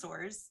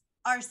dinosaurs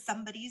are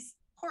somebody's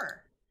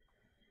horror.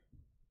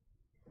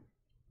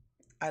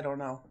 I don't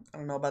know. I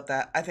don't know about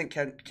that. I think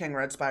King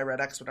Red Spy Red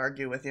X would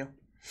argue with you.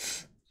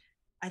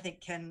 I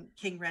think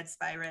King Red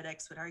Spy Red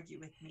X would argue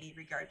with me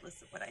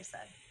regardless of what I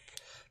said.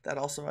 That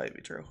also might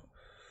be true.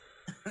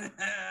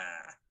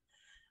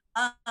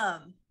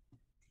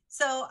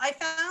 So I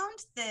found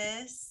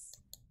this.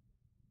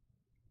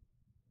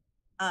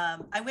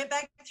 I went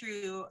back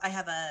through. I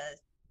have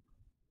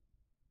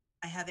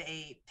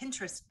a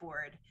Pinterest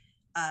board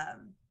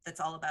that's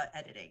all about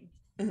editing.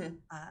 Mm-hmm.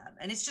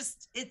 And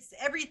it's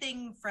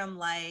everything from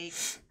like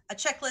a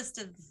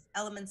checklist of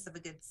elements of a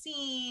good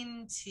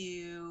scene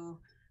to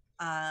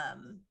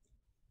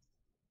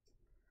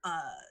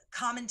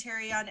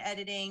commentary on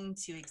editing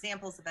to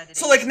examples of editing.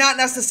 So like not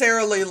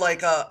necessarily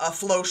like a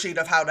flow sheet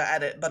of how to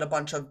edit, but a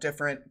bunch of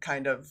different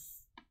kind of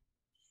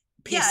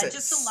pieces. Yeah,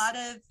 just a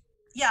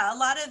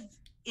lot of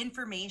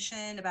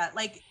information about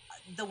like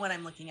the one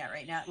I'm looking at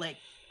right now. Like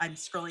I'm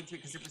scrolling through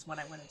because it was one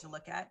I wanted to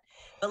look at,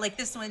 but like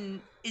this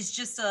one is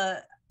just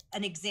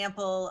an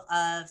example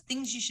of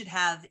things you should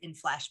have in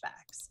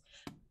flashbacks.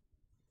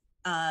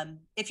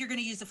 If you're going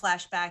to use a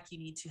flashback, you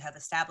need to have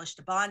established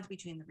a bond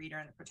between the reader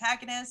and the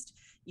protagonist.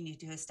 You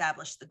need to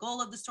establish the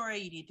goal of the story.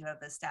 You need to have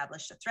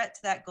established a threat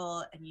to that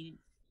goal, and you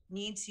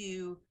need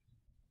to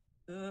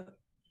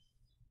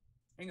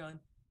hang on.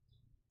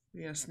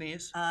 You gonna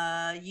sneeze?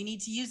 You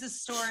need to use a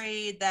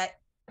story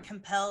that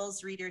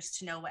compels readers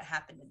to know what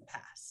happened in the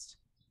past.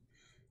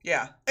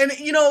 Yeah. And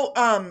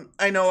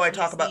I know I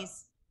talk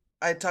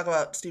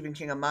about Stephen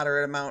King a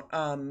moderate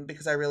amount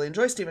because I really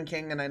enjoy Stephen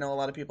King, and I know a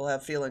lot of people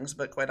have feelings,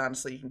 but quite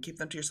honestly, you can keep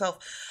them to yourself.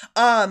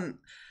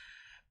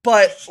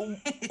 But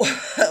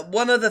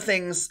one of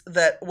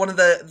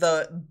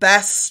the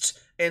best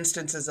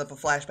instances of a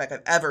flashback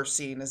I've ever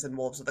seen is in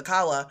Wolves of the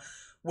Kala,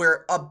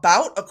 where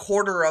about a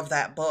quarter of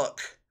that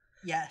book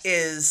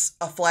is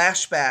a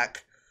flashback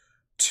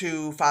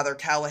to Father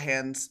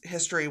Callahan's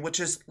history, which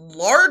is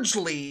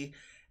largely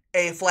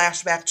a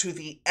flashback to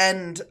the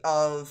end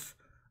of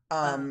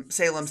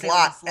Salem's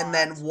Lot, and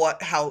then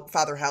how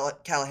Father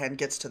Callahan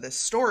gets to this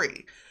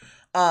story.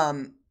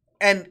 And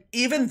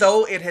even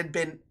though it had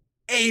been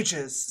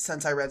ages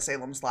since I read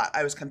Salem's Lot,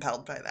 I was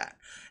compelled by that.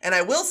 And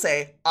I will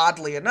say,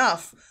 oddly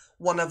enough,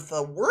 one of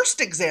the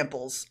worst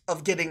examples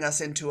of getting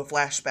us into a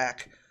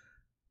flashback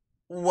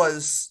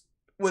was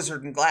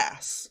Wizard and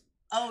Glass.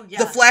 Oh, yeah.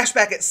 The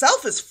flashback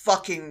itself is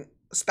fucking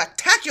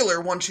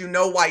spectacular once you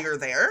know why you're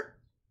there.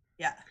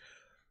 Yeah.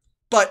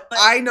 But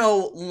I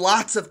know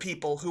lots of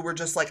people who were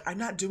just like, I'm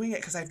not doing it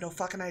because I have no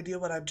fucking idea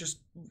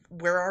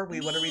where are we?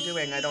 What are we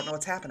doing? I don't know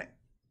what's happening.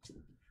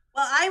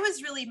 Well, I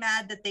was really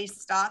mad that they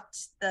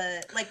stopped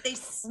Right, they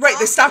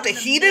stopped a in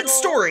the heated middle-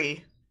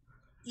 story.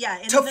 Yeah,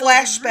 in to the middle of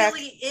flash a back-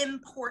 really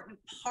important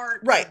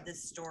part Right. of the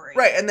story.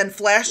 Right, and then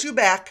flash you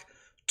back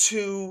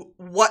to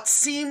what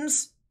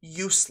seems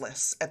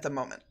useless at the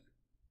moment.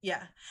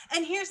 Yeah.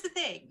 And here's the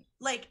thing.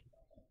 Like,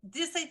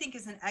 this, I think,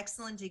 is an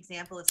excellent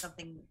example of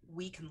something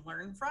we can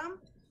learn from.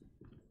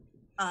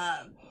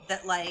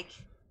 That, like,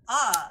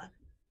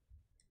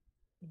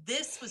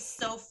 this was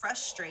so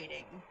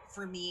frustrating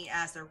for me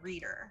as a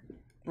reader.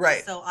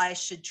 Right. So I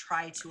should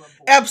try to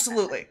avoid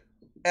Absolutely.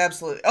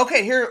 Absolutely.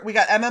 Okay, here we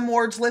got M.M.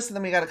 Ward's list, and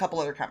then we got a couple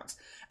other comments.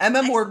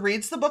 M.M. Ward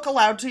reads the book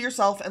aloud to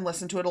yourself and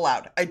listen to it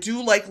aloud. I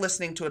do like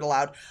listening to it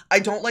aloud. I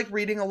don't like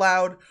reading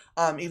aloud,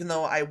 even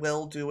though I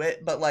will do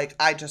it, but, like,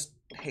 I just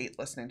hate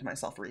listening to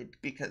myself read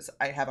because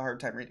I have a hard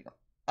time reading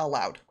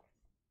aloud.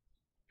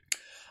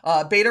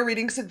 Beta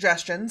reading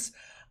suggestions.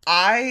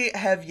 I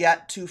have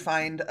yet to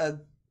find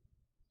a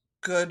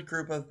good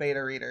group of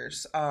beta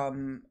readers.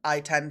 I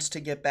tend to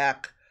get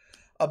back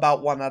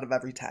about 1 out of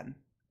every 10.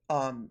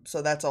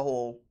 So that's a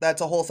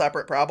whole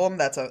separate problem.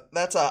 That's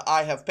a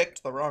I have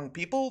picked the wrong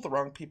people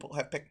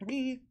have picked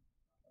me.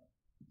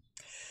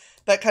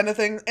 That kind of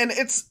thing. And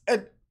it's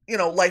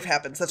life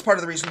happens. That's part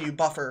of the reason you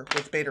buffer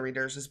with beta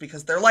readers, is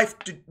because their life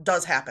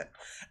does happen.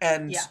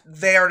 And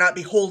they are not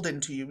beholden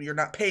to you. You're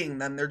not paying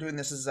them. They're doing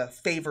this as a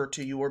favor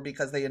to you, or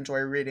because they enjoy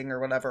reading, or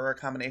whatever, or a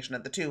combination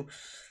of the two.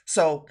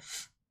 So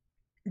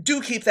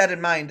do keep that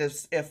in mind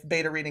if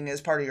beta reading is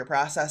part of your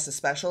process,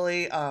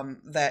 especially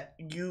that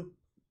you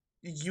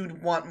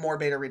want more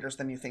beta readers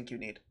than you think you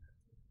need.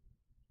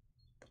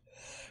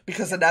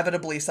 Because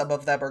inevitably some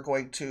of them are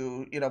going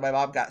to, my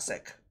mom got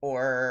sick,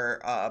 or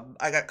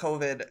I got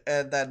COVID,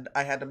 and then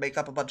I had to make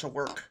up a bunch of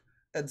work,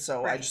 and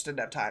so I just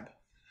didn't have time.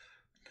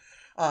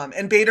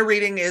 And beta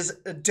reading is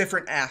a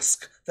different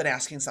ask than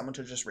asking someone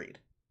to just read.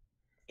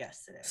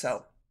 Yes, it is.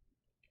 So,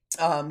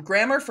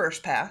 grammar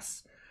first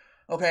pass.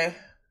 Okay.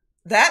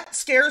 That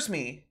scares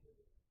me.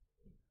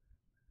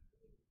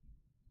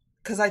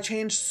 Because I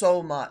changed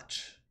so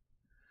much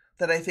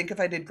that I think if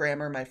I did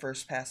grammar my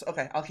first pass...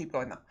 Okay, I'll keep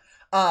going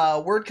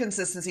though. Word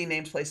consistency,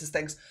 names, places,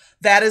 things.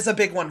 That is a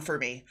big one for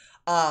me.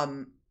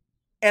 And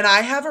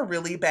I have a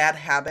really bad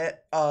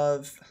habit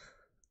of...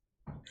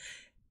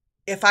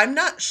 If I'm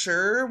not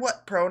sure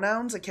what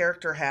pronouns a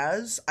character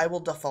has, I will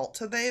default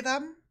to they,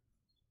 them.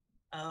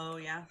 Oh,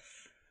 yeah.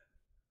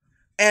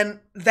 And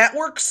that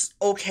works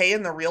okay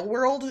in the real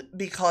world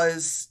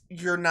because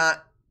you're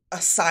not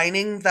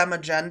assigning them a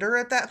gender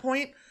at that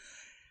point.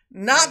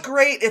 Not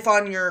great if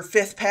on your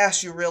 5th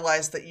pass you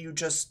realize that you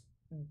just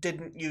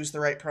didn't use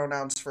the right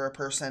pronouns for a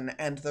person,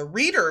 and the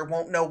reader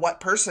won't know what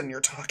person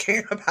you're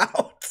talking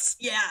about.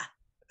 Yeah.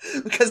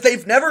 Because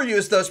they've never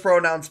used those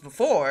pronouns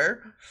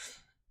before.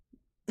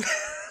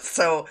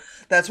 So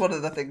that's one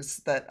of the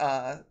things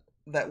that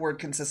word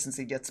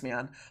consistency gets me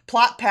on.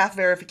 Plot, path,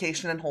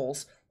 verification, and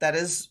holes. That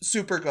is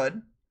super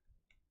good.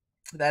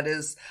 That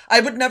is... I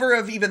would never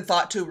have even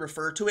thought to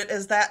refer to it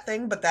as that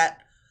thing, but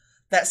that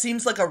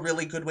seems like a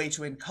really good way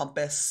to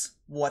encompass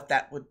what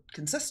that would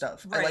consist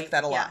of. Right. I like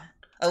that a lot.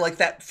 I like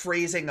that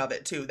phrasing of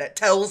it, too. That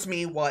tells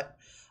me what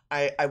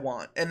I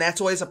want. And that's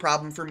always a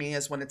problem for me,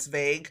 is when it's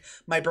vague.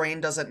 My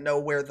brain doesn't know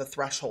where the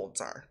thresholds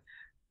are.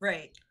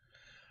 Right.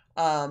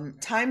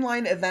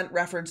 Timeline event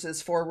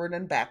references forward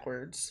and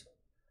backwards.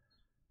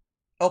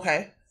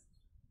 Okay.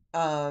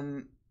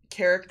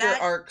 Character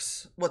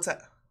arcs. What's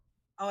that?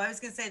 Oh, I was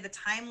going to say the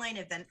timeline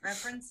event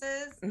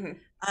references. Mm-hmm.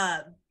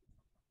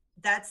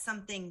 That's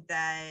something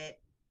that,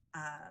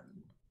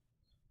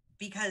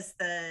 because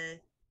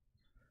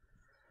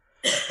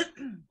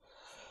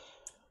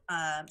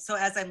so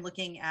as I'm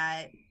looking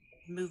at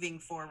moving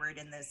forward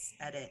in this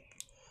edit,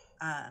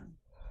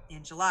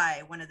 in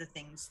July, one of the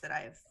things that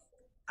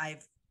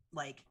I've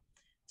like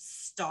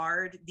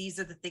starred, these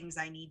are the things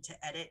I need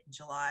to edit in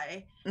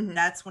July. Mm-hmm.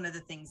 That's one of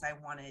the things I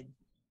wanted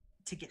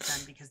to get done,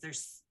 because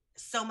there's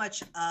so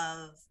much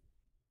of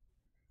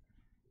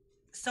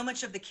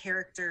the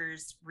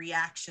characters'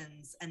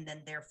 reactions, and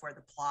then therefore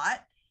the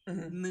plot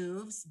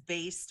moves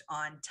based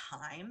on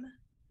time.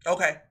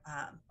 Okay.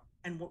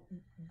 And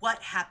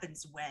what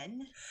happens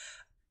when.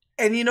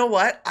 And you know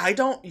what? I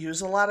don't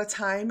use a lot of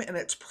time, and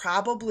it's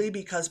probably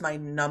because my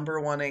number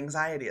one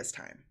anxiety is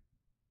time.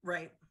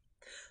 Right.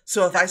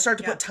 So if I start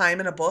to put time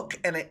in a book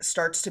and it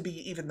starts to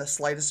be even the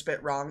slightest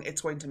bit wrong,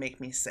 it's going to make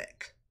me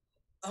sick.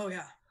 Oh,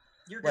 yeah.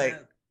 You're going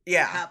to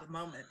have a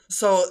moment.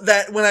 So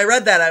that when I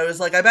read that, I was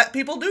like, I bet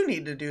people do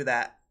need to do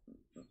that.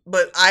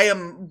 But I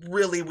am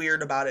really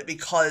weird about it,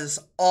 because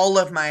all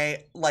of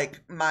my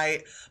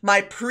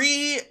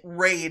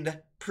pre-raid,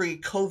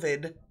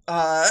 pre-COVID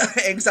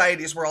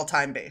anxieties were all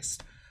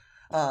time-based.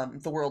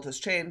 The world has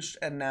changed,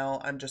 and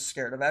now I'm just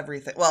scared of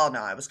everything. Well,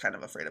 no, I was kind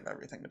of afraid of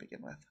everything to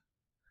begin with.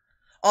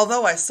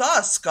 Although I saw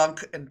a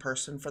skunk in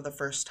person for the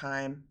first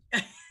time.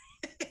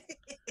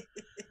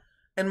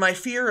 And my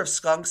fear of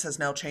skunks has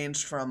now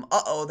changed from,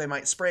 they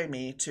might spray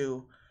me,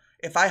 to,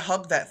 if I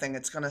hug that thing,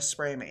 it's going to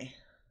spray me.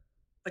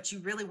 But you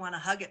really want to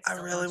hug it still,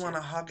 I really want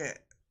to hug it.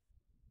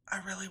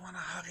 I really want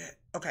to hug it.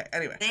 Okay,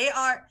 anyway.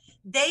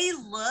 They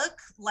look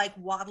like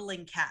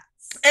waddling cats.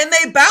 And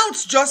they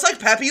bounce just like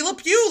Pepe Le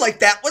Pew. Like,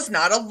 that was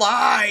not a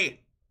lie.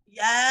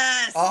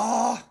 Yes.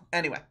 Oh,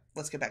 anyway,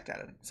 let's get back to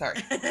editing. Sorry.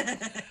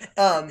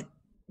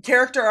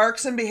 Character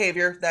arcs and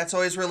behavior. That's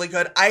always really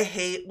good. I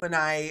hate when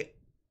I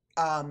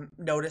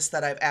notice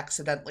that I've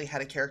accidentally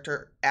had a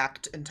character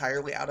act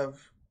entirely out of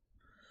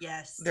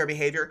their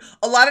behavior.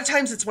 A lot of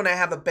times it's when I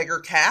have a bigger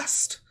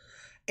cast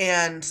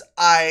and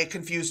I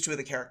confuse two of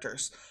the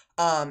characters.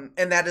 And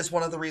that is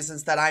one of the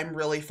reasons that I'm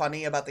really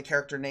funny about the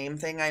character name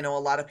thing. I know a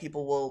lot of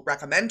people will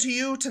recommend to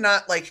you to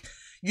not, like,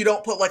 you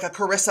don't put like a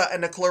Carissa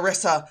and a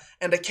Clarissa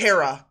and a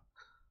Kara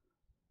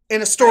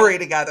in a story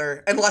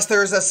together unless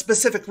there's a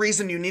specific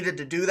reason you needed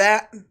to do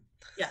that.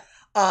 Yeah.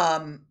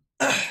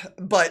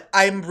 But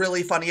I'm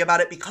really funny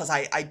about it because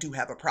I do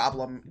have a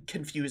problem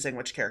confusing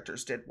which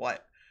characters did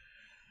what.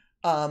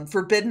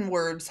 Forbidden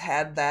Words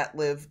had that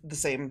live the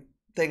same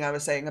thing I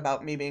was saying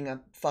about me being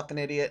a fucking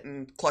idiot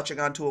and clutching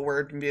onto a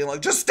word and being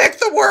like, just stick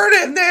the word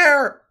in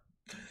there!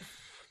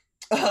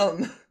 It'll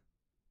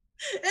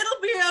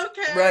be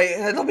okay. Right,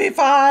 it'll be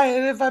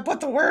fine. If I put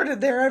the word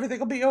in there, everything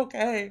will be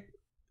okay.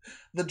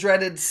 The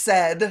dreaded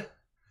said.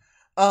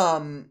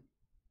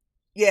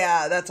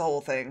 Yeah, that's a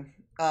whole thing.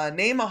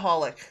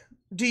 Nameaholic.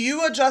 Do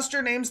you adjust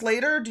your names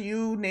later? Do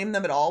you name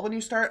them at all when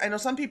you start? I know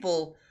some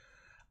people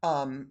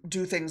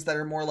do things that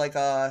are more like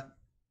a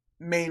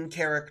main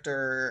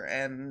character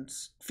and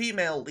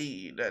female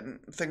lead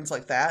and things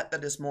like that.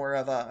 That is more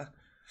of a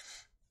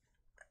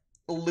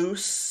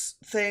loose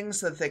thing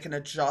so that they can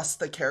adjust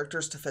the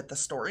characters to fit the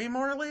story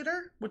more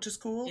later, which is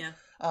cool. Yeah.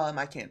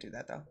 I can't do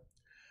that though.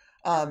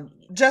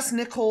 Jess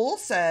Nicole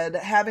said,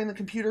 having the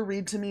computer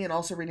read to me and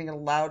also reading it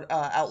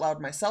out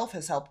loud myself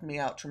has helped me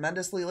out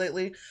tremendously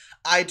lately.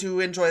 I do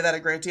enjoy that a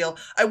great deal.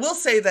 I will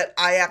say that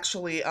I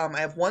actually, I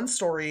have one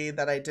story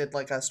that I did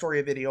like a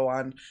story video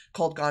on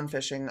called Gone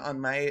Fishing on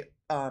my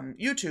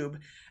YouTube,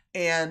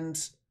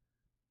 and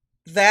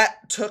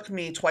that took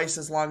me twice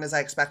as long as I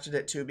expected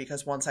it to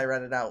because once I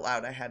read it out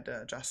loud, I had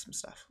to adjust some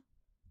stuff.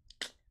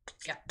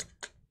 Yeah.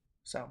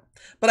 So,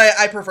 but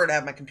I prefer to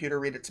have my computer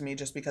read it to me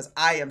just because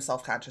I am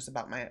self-conscious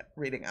about my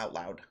reading out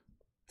loud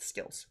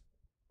skills.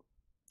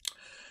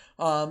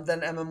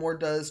 Then Emma Moore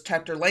does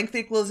chapter length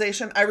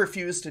equalization. I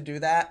refuse to do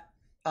that.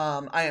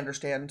 I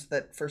understand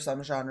that for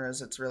some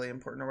genres it's really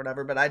important or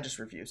whatever, but I just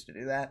refuse to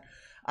do that.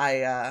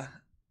 I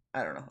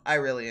don't know. I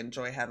really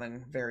enjoy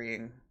having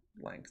varying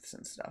lengths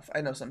and stuff.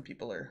 I know some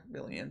people are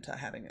really into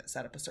having it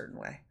set up a certain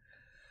way.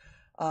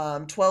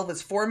 12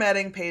 is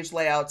formatting, page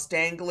layouts,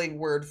 dangling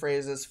word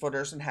phrases,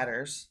 footers, and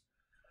headers.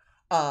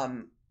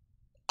 I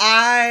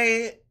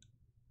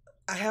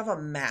have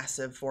a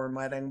massive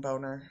formatting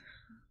boner.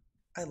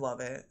 I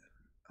love it.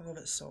 I love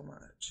it so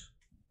much.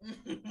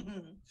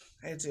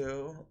 I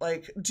do.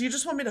 Like, do you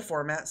just want me to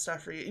format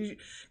stuff for you?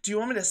 Do you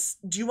want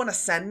to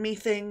send me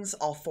things?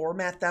 I'll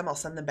format them. I'll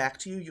send them back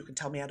to you. You can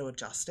tell me how to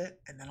adjust it,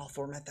 and then I'll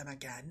format them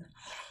again.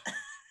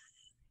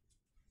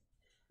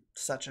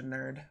 Such a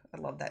nerd. I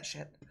love that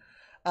shit.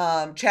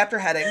 Chapter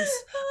headings.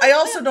 I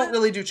also don't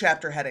really do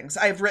chapter headings.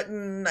 I've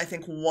written, I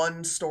think,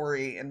 one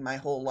story in my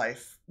whole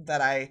life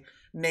that I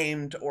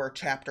named or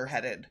chapter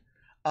headed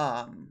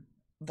the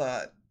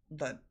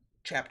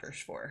chapters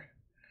for.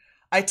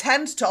 I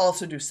tend to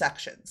also do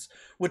sections,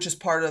 which is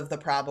part of the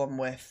problem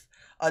with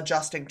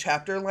adjusting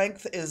chapter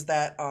length is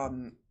that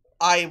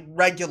I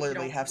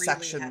regularly have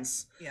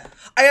sections.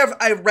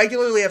 I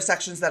regularly have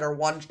sections that are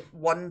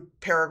one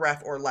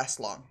paragraph or less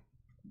long.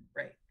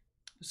 Right.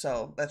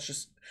 So that's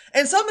just,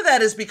 and some of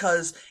that is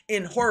because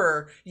in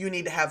horror you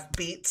need to have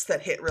beats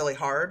that hit really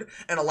hard,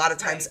 and a lot of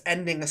times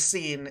ending a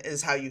scene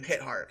is how you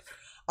hit hard.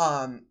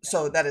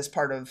 So that is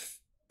part of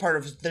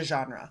the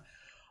genre.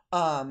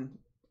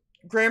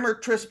 Grammar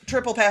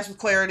triple pass with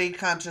clarity,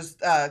 conscience,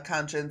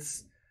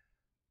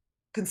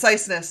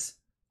 conciseness.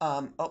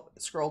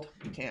 Scrolled.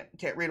 You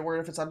can't read a word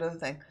if it's under the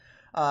thing.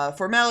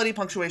 Formality,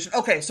 punctuation.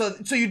 Okay, so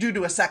you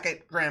do a second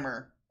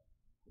grammar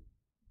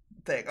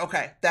thing.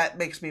 Okay, that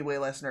makes me way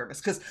less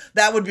nervous because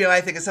that would be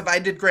my thing. Is if I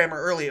did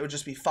grammar early, it would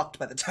just be fucked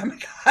by the time I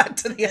got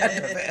to the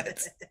end of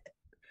it.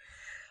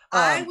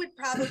 I would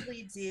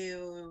probably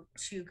do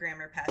 2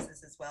 grammar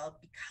passes as well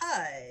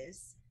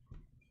because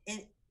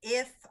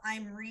if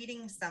I'm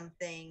reading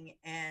something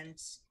and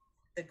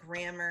the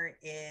grammar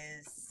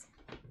is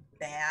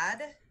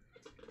bad,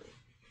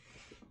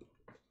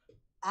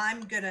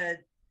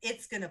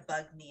 it's gonna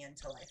bug me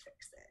until I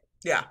fix it.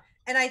 Yeah.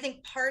 And I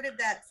think part of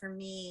that for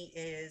me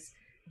is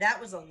that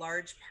was a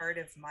large part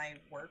of my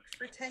work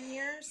for 10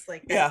 years.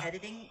 Like that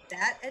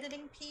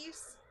editing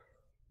piece,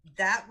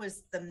 that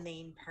was the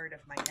main part of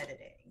my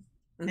editing.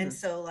 Mm-hmm. And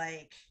so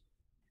like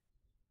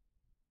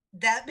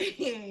that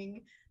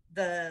being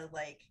the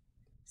like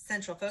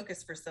central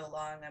focus for so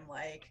long, I'm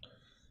like,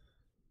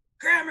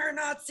 grammar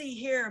Nazi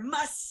here,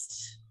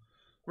 must.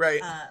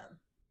 Right.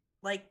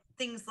 Like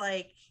things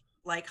like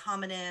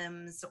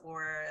homonyms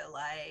or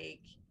like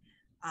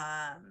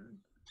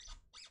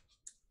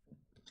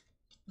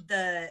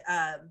the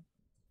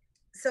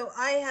So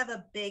I have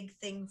a big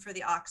thing for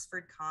the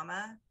Oxford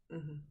comma.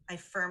 Mm-hmm. I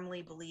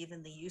firmly believe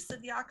in the use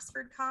of the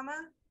Oxford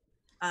comma.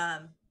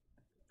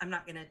 I'm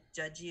not going to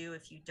judge you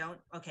if you don't.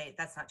 Okay,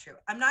 that's not true.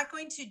 I'm not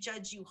going to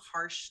judge you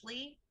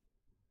harshly.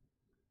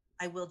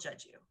 I will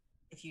judge you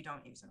if you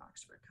don't use an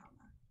Oxford comma.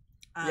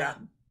 Yeah.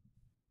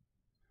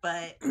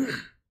 But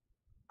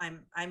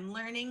I'm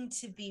learning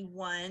to be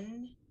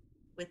one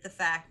with the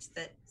fact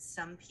that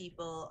some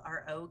people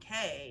are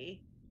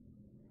okay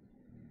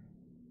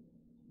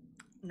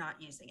not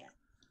using it.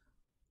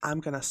 I'm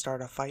going to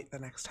start a fight the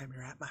next time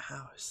you're at my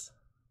house.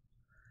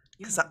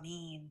 You're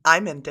mean.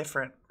 I'm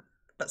indifferent,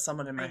 but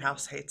someone in my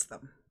house hates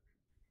them.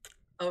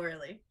 Oh,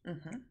 really?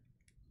 Mm-hmm.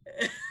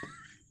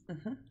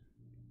 Mm-hmm.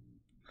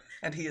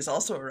 And he is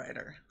also a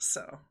writer,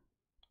 so.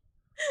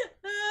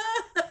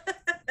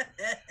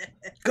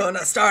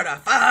 Gonna start a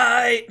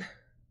fight!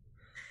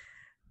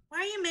 Why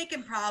are you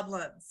making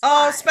problems?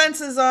 Oh, Why?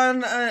 Spence is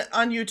on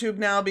YouTube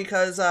now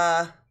because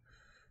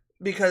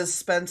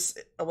Spence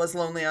was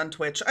lonely on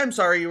Twitch. I'm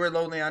sorry you were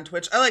lonely on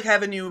Twitch. I like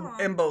having you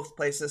in both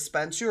places,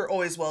 Spence. You're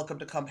always welcome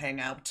to come hang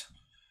out.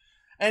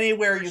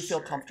 Anywhere you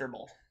feel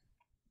comfortable.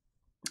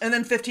 And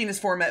then 15 is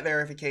format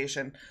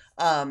verification.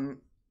 I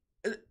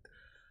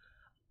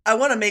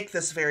want to make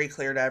this very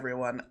clear to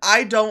everyone.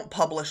 I don't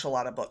publish a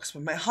lot of books,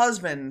 but my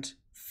husband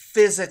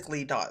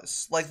physically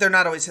does. Like, they're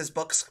not always his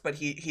books, but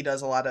he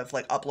does a lot of,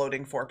 like,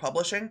 uploading for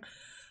publishing.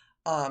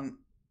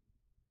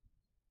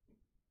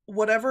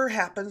 Whatever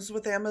happens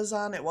with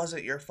Amazon, it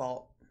wasn't your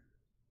fault.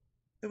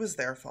 It was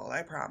their fault.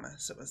 I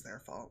promise it was their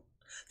fault.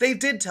 They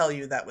did tell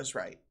you that was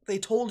right. They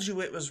told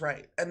you it was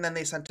right, and then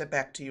they sent it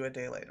back to you a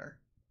day later.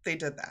 They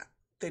did that.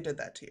 They did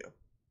that to you.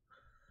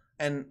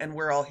 And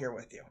we're all here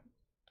with you.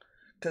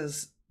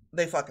 Because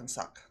they fucking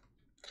suck.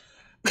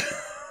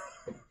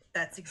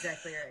 That's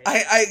exactly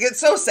right. I get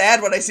so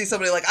sad when I see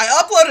somebody like, I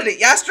uploaded it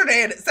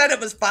yesterday and it said it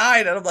was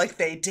fine. And I'm like,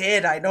 they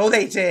did. I know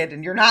they did.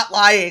 And you're not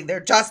lying. They're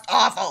just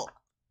awful.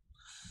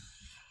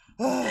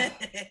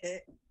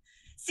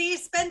 See,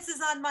 Spence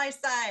is on my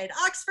side.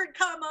 Oxford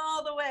comma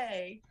all the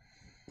way.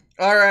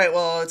 All right.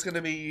 Well, it's going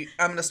to be,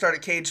 I'm going to start a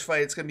cage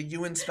fight. It's going to be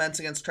you and Spence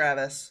against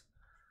Travis.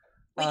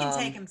 We can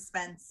take him,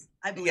 Spence.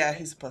 I believe Yeah, it.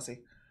 he's a pussy.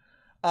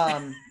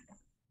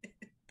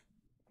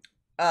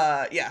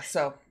 Yeah,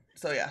 so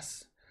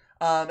yes.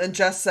 And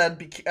Jess said,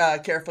 be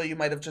careful, you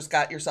might have just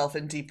got yourself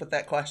in deep with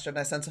that question.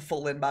 I sense a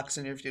full inbox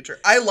in your future.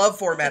 I love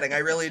formatting. I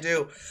really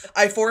do.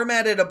 I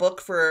formatted a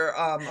book for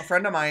a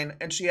friend of mine,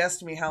 and she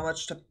asked me how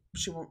much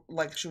she was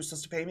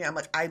supposed to pay me. I'm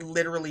like, I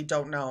literally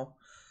don't know.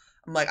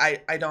 I'm like,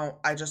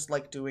 I just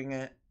like doing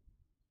it.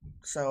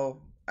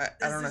 So, I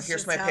don't know.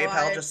 Here's my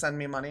PayPal. Just send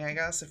me money, I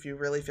guess, if you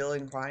really feel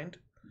inclined.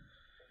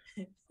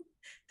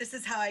 This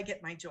is how I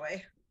get my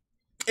joy.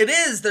 It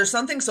is. There's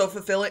something so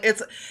fulfilling.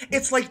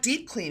 It's like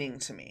deep cleaning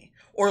to me,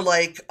 or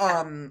like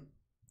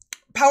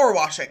power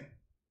washing.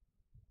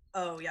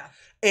 Oh yeah.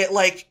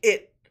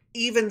 It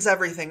evens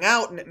everything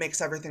out and it makes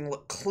everything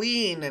look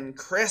clean and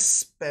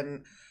crisp.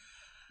 And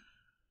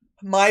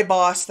my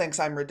boss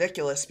thinks I'm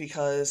ridiculous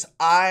because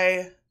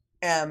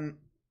I'm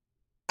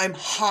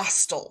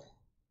hostile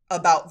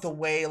about the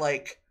way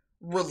like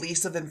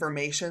release of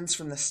informations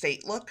from the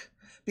state look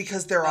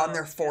because they're on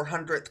their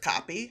 400th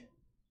copy.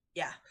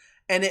 Yeah.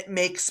 And it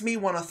makes me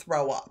want to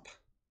throw up.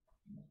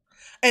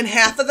 And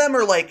half of them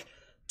are like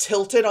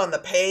tilted on the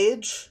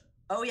page.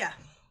 Oh yeah.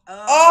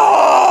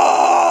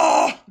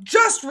 Oh,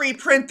 just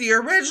reprint the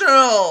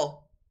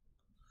original.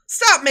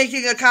 Stop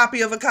making a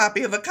copy of a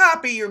copy of a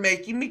copy. You're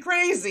making me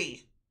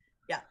crazy.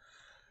 Yeah.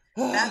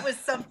 That was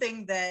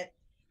something that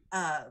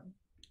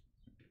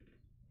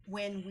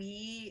when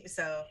we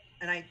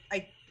and I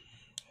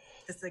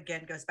this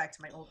again goes back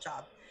to my old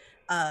job.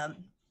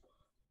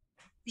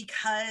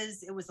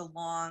 Because it was a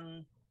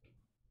long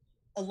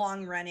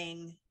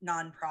running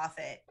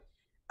nonprofit,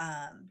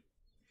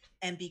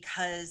 and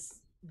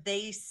because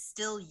they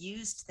still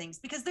used things,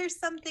 because there's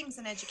some things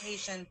in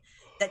education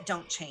that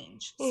don't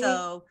change. Mm-hmm.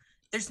 So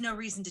there's no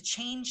reason to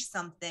change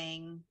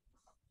something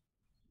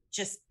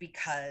just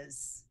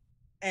because.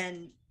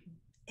 And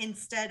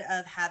instead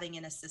of having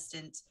an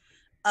assistant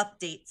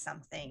update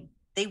something,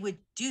 they would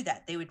do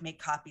that. They would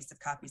make copies of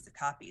copies of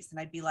copies. And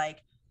I'd be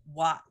like,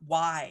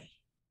 why?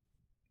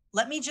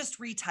 Let me just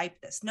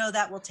retype this. No,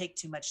 that will take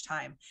too much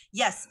time.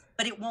 Yes,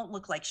 but it won't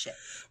look like shit.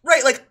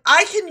 Right, like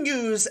I can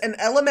use an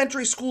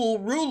elementary school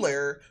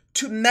ruler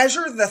to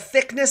measure the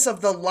thickness of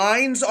the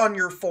lines on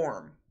your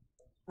form.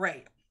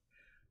 Right.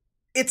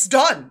 It's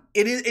done.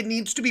 It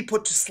needs to be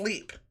put to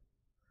sleep.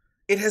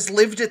 It has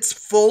lived its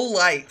full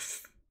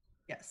life.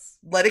 Yes.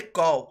 Let it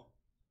go.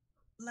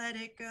 Let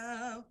it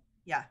go.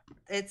 Yeah.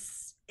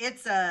 It's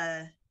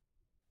a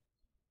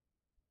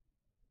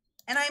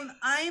And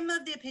I'm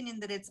of the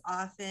opinion that it's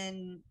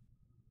often,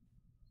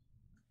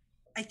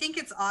 I think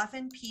it's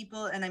often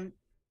people, and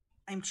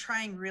I'm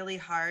trying really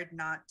hard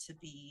not to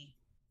be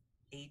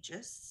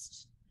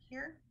ageist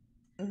here,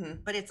 mm-hmm.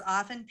 but it's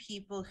often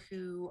people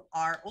who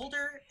are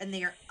older and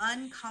they are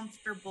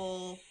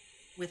uncomfortable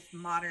with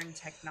modern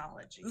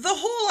technology. The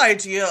whole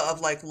idea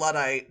of like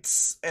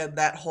Luddites and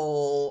that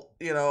whole,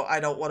 I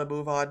don't want to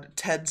move on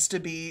tends to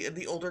be in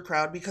the older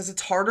crowd because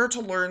it's harder to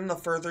learn the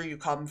further you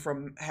come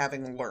from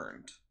having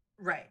learned.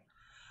 Right.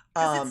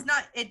 Because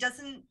it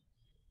doesn't,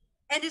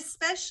 and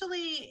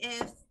especially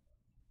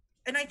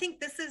and I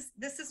think this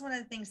is one of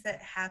the things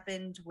that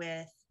happened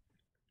with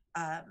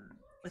a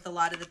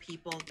lot of the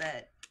people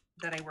that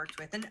I worked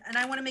with. And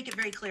I want to make it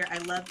very clear, I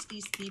loved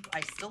these people. I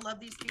still love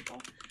these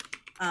people.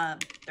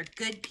 They're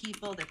good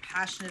people. They're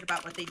passionate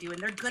about what they do,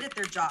 and they're good at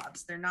their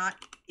jobs. They're not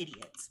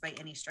idiots by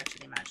any stretch of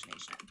the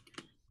imagination.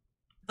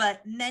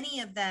 But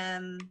many of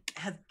them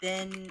have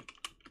been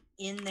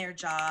in their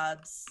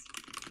jobs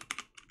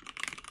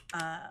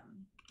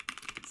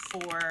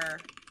for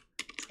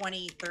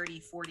 20, 30,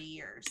 40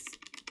 years.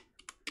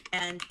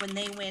 And when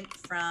they went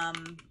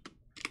from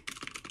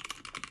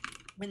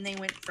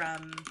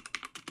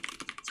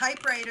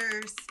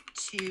typewriters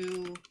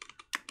to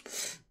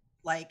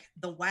like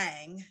the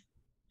Wang,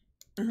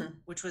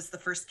 which was the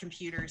first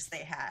computers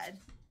they had.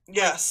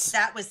 Yes.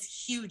 Like, that was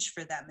huge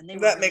for them. And they were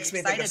that really makes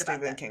me think of excited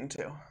Stephen King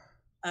too.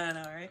 I don't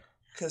know, right?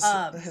 Because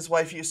his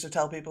wife used to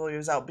tell people he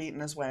was out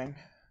beating his Wang.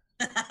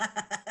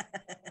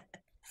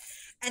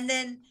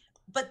 And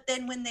but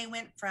then when they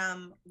went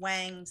from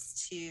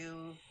Wangs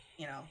to,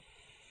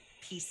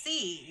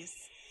 PCs,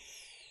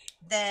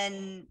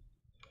 then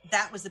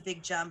that was a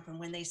big jump. And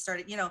when they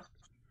started,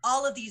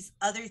 all of these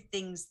other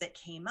things that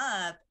came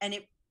up, and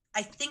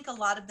I think a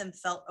lot of them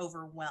felt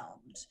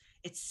overwhelmed.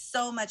 It's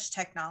so much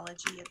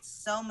technology. It's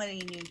so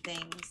many new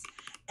things.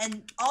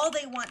 And all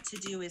they want to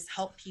do is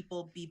help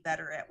people be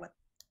better at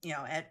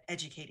at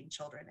educating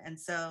children. And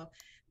so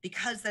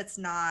because that's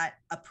not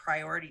a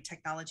priority,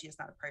 technology is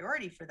not a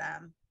priority for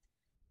them,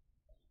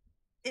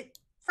 it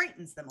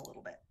frightens them a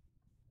little bit.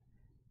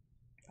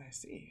 I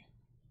see.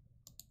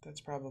 That's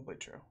probably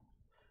true.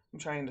 I'm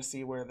trying to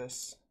see where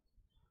this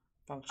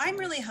functions. I'm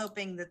really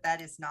hoping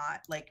that is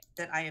not like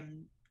that. I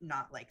am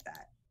not like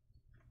that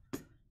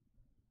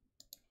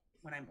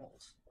when I'm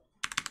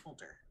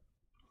older.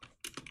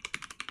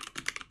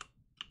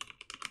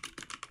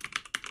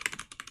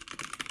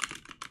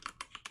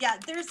 Yeah,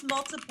 there's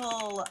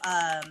multiple.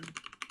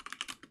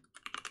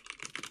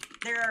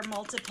 There are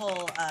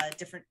multiple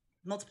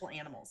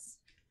animals.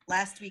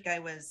 Last week I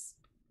was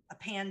a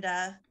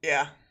panda.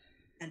 Yeah.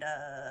 And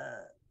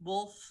a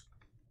wolf.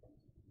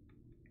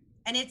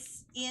 And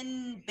it's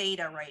in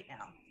beta right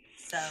now.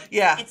 So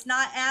yeah, it's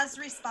not as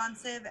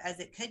responsive as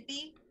it could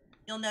be.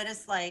 You'll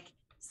notice like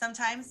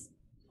sometimes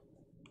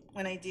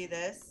when I do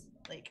this,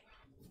 like.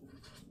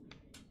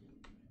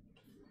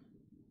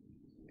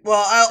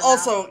 Well,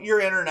 also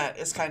your internet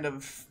is kind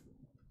of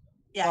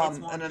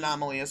an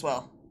anomaly as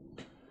well.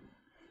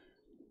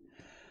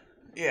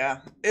 Yeah,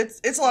 it's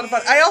a lot of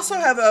fun. I also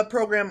have a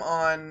program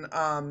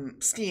on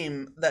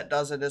Steam that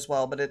does it as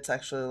well, but it's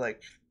actually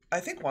like I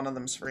think one of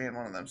them's free and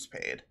one of them's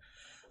paid.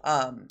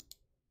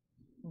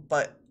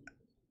 But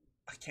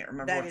I can't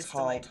remember what it's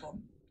called. Delightful.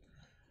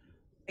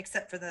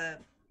 Except for the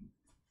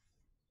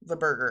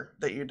burger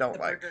that you don't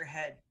like. The burger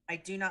head. I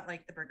do not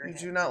like the burger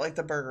head. You do not like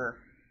the burger.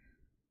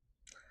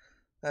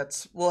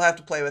 We'll have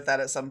to play with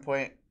that at some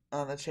point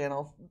on the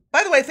channel.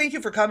 By the way, thank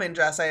you for coming,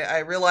 Jess. I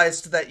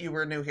realized that you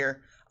were new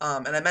here.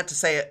 And I meant to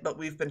say it, but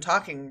we've been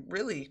talking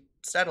really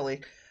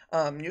steadily.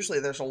 Usually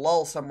there's a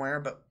lull somewhere,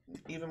 but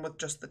even with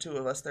just the two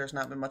of us, there's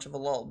not been much of a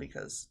lull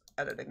because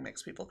editing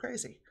makes people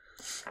crazy.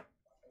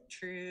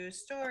 True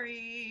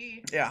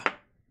story. Yeah.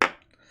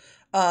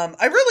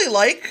 I really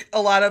like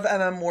a lot of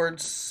MM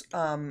Ward's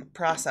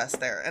process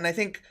there. And I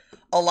think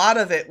a lot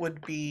of it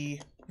would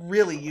be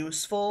really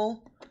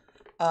useful.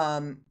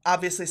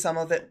 Obviously, some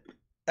of it,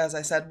 as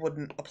I said,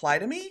 wouldn't apply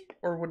to me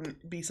or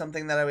wouldn't be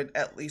something that I would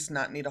at least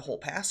not need a whole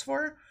pass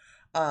for.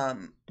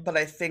 But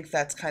I think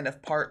that's kind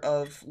of part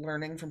of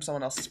learning from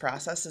someone else's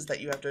process is that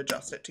you have to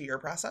adjust it to your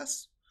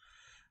process.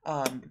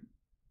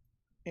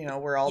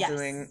 We're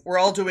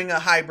all doing a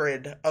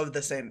hybrid of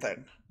the same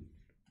thing.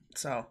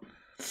 So,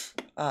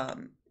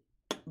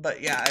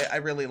 but yeah, I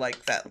really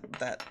like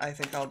that. I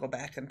think I'll go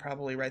back and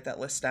probably write that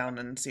list down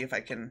and see if I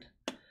can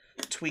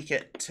tweak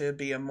it to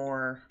be a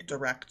more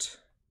direct.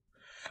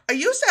 I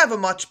used to have a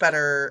much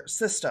better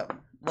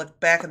system. Like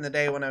back in the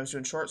day when I was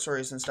doing short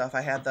stories and stuff,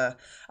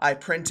 I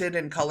printed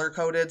and color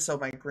coded. So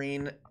my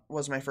green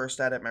was my first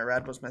edit, my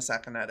red was my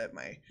second edit,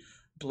 my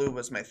blue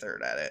was my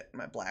third edit,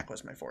 my black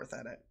was my fourth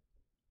edit.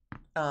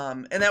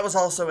 And that was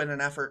also in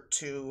an effort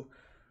to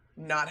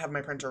not have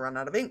my printer run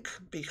out of ink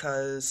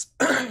because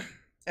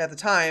at the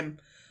time,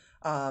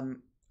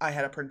 I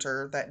had a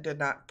printer that did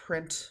not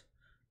print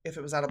if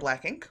it was out of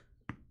black ink.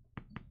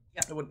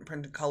 Yep. It wouldn't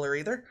print in color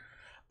either.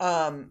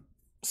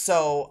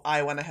 So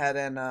I went ahead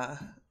and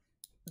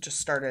just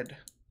started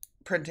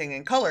printing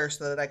in color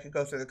so that I could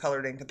go through the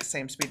colored ink at the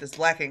same speed as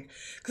black ink.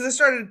 Because I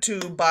started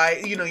to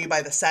buy, you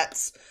buy the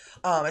sets.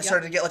 I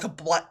started to get like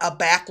a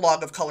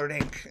backlog of colored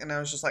ink, and I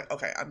was just like,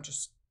 okay, I'm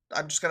just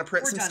gonna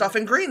print some stuff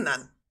in green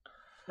then.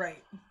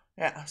 Right.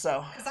 Yeah.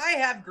 So. Because I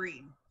have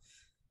green.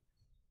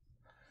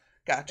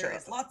 Gotcha. There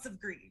is lots of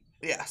green.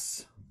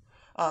 Yes.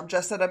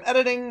 Jess said I'm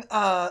editing.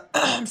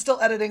 I'm still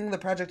editing the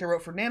project I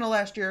wrote for Nana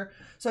last year,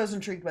 so I was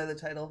intrigued by the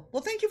title.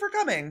 Well, thank you for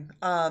coming.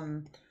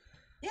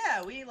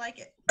 Yeah, we like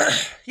it.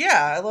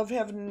 Yeah, I love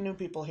having new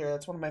people here.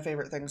 That's one of my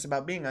favorite things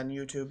about being on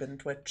YouTube and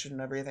Twitch and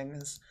everything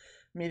is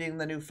meeting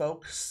the new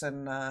folks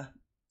and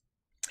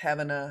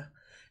having a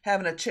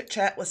chit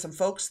chat with some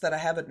folks that I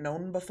haven't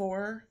known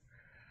before.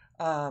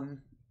 MM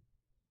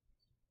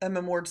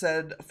Ward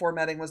said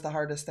formatting was the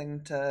hardest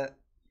thing to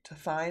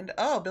find.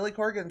 Oh, Billy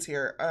Corgan's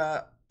here.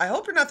 I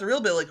hope you're not the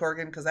real Billy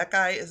Corgan because that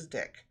guy is a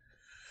dick.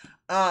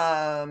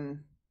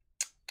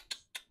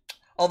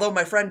 Although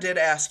my friend did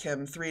ask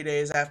him 3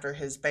 days after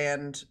his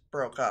band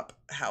broke up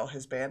how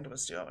his band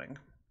was doing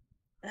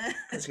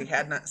because he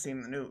had not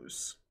seen the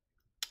news.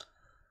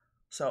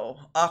 So,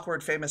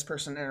 awkward famous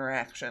person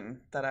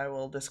interaction that I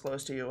will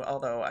disclose to you,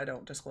 although I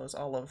don't disclose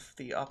all of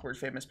the awkward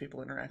famous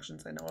people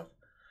interactions I know of.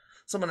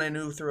 Someone I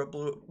knew threw a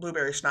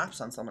blueberry schnapps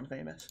on someone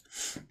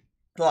famous.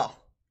 Well,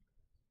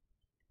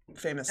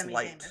 famous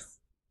light. Famous.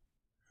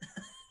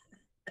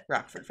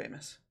 Rockford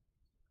famous.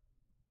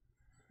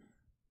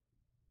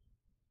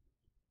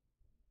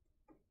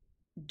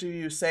 Do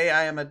you say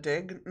I am a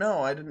dig?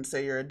 No, I didn't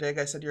say you're a dig.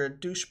 I said you're a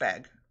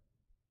douchebag.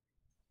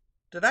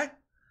 Did I?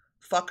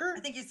 Fucker? I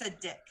think you said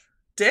dick.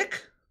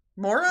 Dick?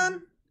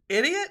 Moron?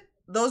 Idiot?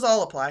 Those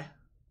all apply.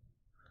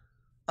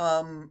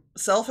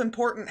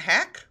 Self-important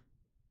hack?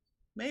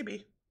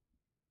 Maybe.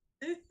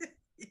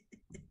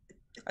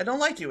 I don't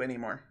like you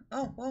anymore.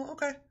 Oh, well,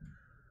 okay.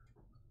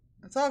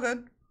 It's all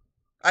good.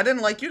 I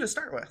didn't like you to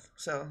start with,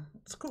 so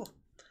it's cool.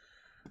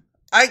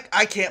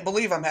 I can't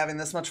believe I'm having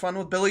this much fun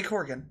with Billy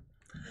Corgan.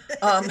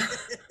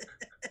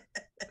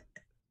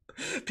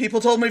 People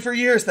told me for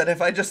years that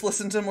if I just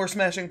listened to more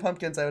Smashing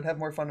Pumpkins, I would have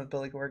more fun with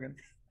Billy Corgan.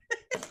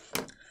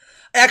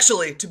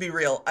 Actually, to be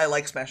real, I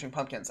like Smashing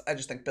Pumpkins. I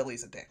just think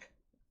Billy's a dick.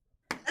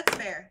 That's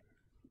fair.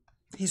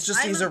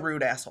 He's a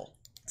rude asshole.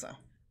 So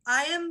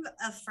I am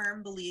a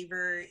firm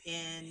believer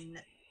in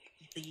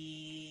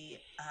the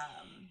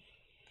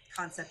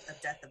concept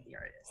of death of the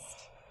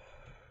artist.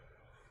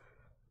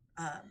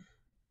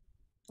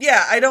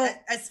 Yeah, I don't.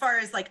 As far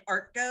as like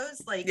art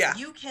goes, like yeah.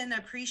 You can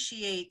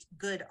appreciate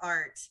good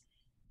art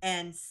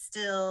and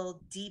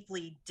still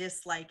deeply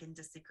dislike and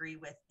disagree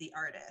with the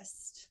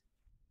artist.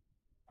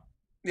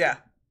 Yeah.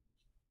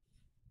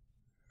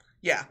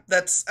 Yeah,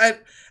 the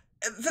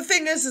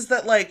thing is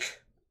that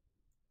like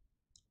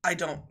I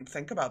don't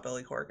think about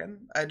Billy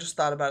Corgan. I just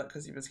thought about it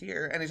because he was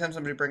here. Anytime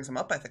somebody brings him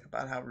up, I think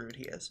about how rude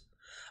he is.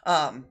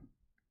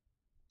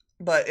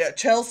 But yeah,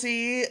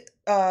 Chelsea,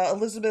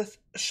 Elizabeth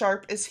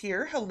Sharp is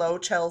here. Hello,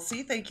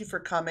 Chelsea. Thank you for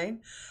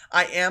coming.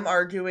 I am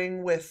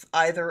arguing with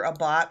either a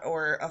bot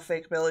or a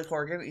fake Billy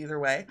Corgan. Either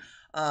way,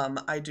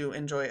 I do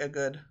enjoy a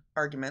good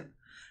argument.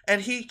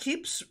 And he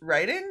keeps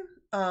writing,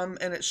 and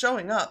it's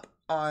showing up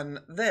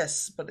on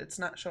this, but it's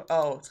not showing.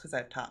 Oh, it's because I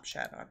have Top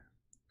Chat on.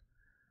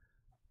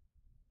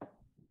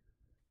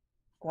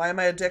 Why am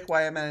I a dick?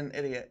 Why am I an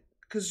idiot?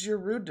 Because you're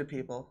rude to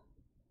people.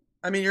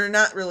 I mean, you're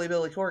not really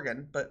Billy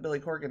Corgan, but Billy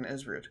Corgan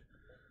is rude.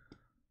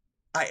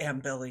 I am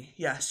Billy.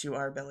 Yes, you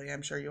are Billy.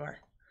 I'm sure you are.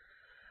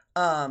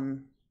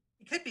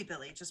 It could be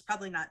Billy, just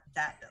probably not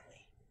that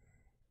Billy.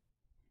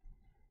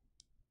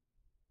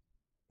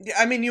 Yeah,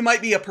 I mean, you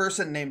might be a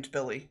person named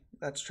Billy.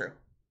 That's true.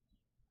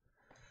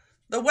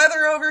 The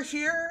weather over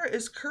here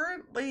is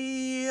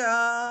currently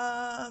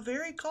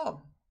very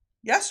calm.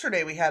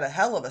 Yesterday we had a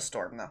hell of a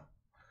storm, though.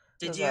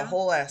 Did you? A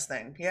whole ass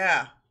thing.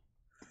 Yeah.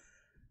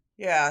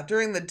 Yeah.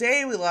 During the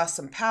day we lost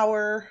some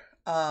power.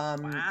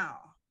 Wow.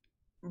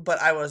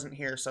 But I wasn't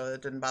here, so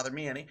it didn't bother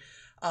me any.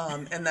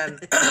 And then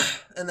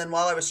and then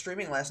while I was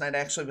streaming last night, I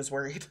actually was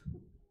worried.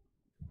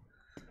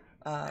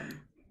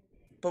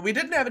 But we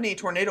didn't have any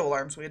tornado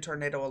alarms. We had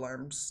tornado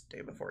alarms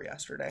day before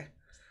yesterday.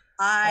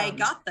 I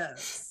got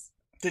those.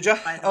 Did you?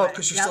 Oh,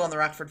 because you're still on the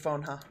Rockford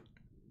phone, huh?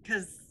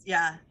 Because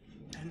yeah,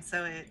 and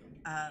so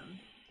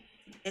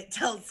it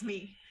tells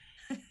me.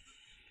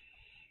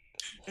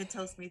 It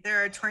tells me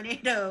there are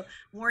tornado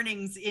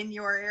warnings in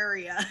your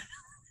area,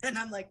 and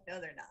I'm like,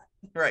 no, they're not.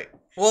 Right.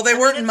 Well, they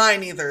weren't in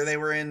mine either. They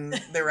were out in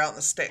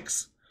the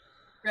sticks.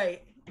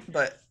 Right.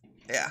 But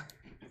yeah.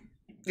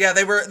 Yeah,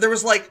 there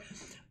was like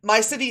my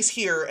city's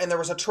here and there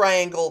was a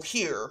triangle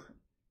here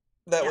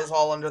that was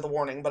all under the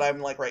warning, but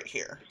I'm like right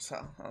here.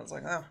 So I was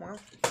like, oh well,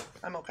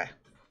 I'm okay.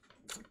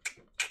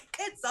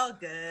 It's all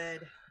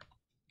good.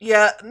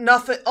 Yeah,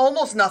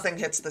 almost nothing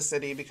hits the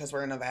city because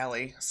we're in a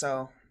valley,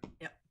 so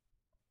yep.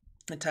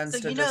 It tends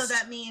to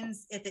that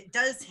means if it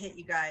does hit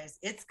you guys,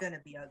 it's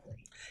gonna be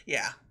ugly.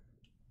 Yeah.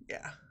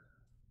 Yeah.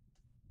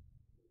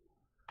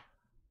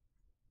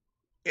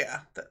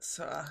 Yeah, that's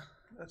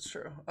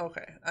true.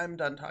 Okay, I'm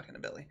done talking to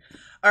Billy.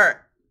 All right.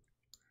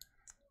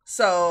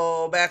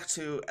 So back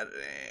to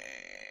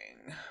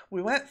editing.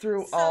 We went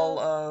through all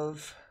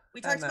of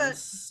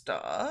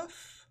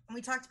stuff. And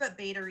we talked about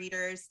beta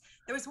readers.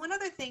 There was one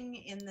other thing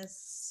in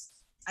this.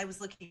 I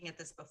was looking at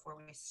this before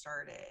we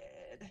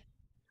started.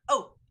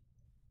 Oh,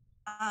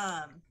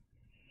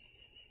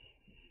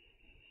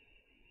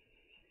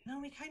 no,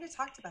 we kind of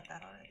talked about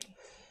that already.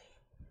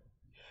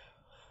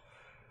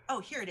 Oh,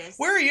 here it is.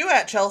 Where are you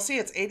at, Chelsea?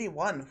 It's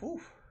 81. Whew.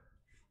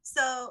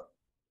 So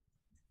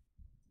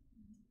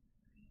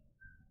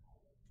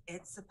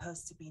it's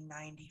supposed to be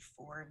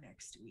 94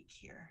 next week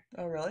here.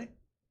 Oh, really?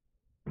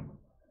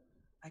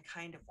 I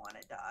kind of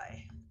want to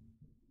die.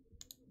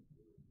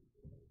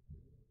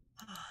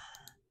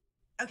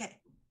 Okay.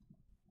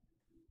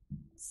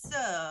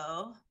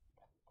 So,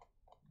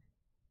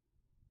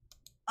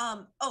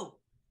 oh,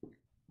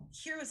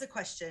 here was a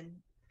question.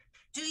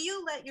 Do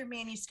you let your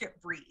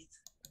manuscript breathe?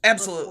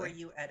 Absolutely. Before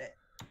you edit?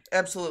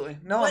 Absolutely.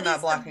 No, I'm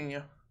not blocking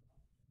you.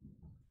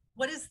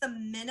 What is the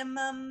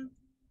minimum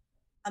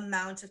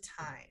amount of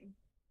time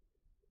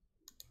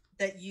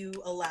that you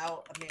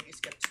allow a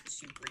manuscript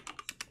to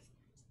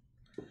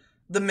breathe?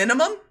 The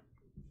minimum?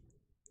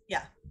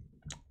 Yeah.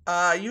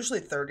 Usually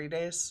 30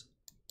 days.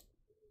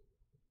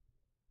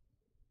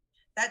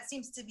 That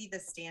seems to be the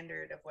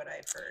standard of what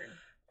I've heard.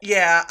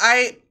 Yeah,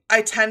 I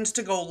tend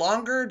to go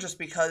longer just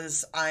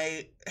because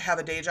I have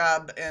a day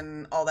job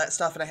and all that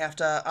stuff, and I have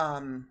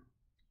to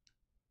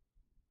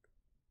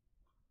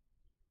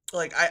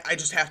like I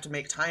just have to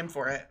make time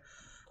for it.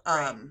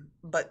 Right.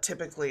 But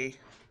typically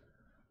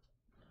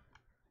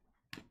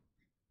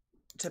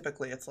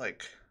it's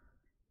like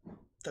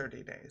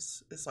 30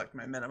 days is like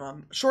my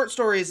minimum. Short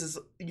stories is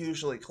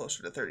usually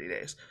closer to 30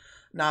 days.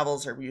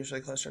 Novels are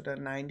usually closer to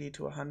 90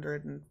 to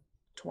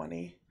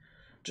 120,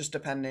 just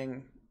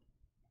depending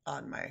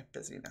on my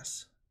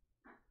busyness.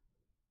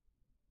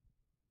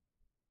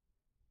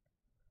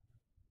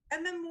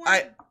 And then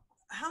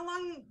how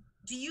long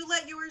do you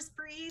let yours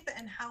breathe,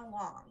 and how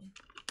long?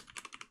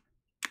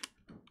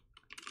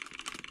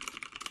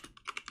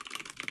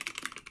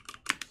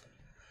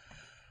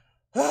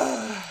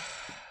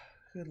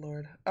 Good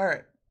Lord. All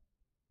right.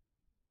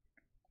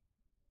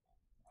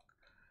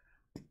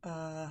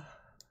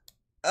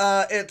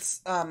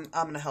 It's I'm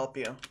gonna help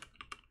you.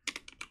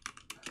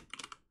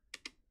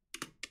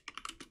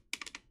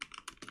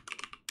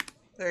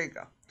 There you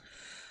go.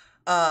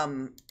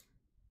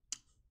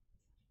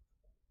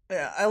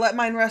 Yeah, I let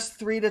mine rest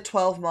 3 to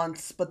 12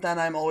 months, but then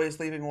I'm always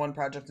leaving one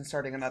project and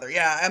starting another.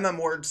 Yeah,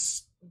 MM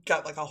Word's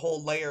got like a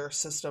whole layer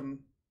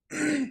system.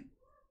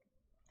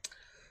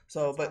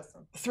 So, but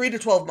awesome. 3 to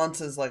 12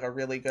 months is like a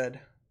really good.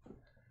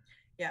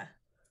 Yeah.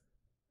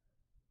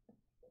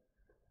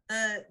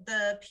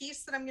 The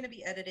piece that I'm going to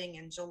be editing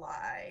in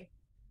July,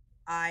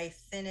 I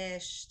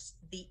finished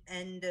the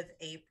end of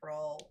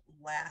April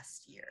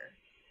last year.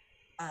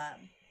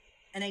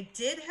 And I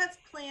did have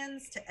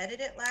plans to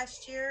edit it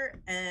last year,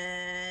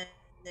 and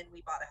then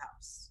we bought a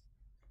house.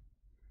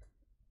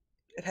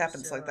 It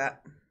happens like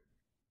that.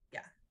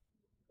 Yeah.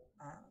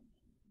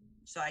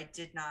 So I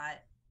did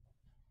not.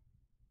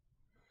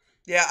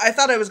 Yeah, I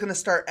thought I was going to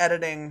start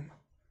editing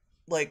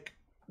like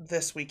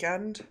this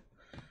weekend.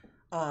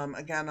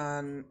 Again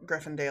on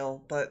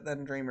Gryffindale, but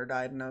then Dreamer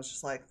died, and I was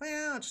just like,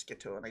 well, I'll just get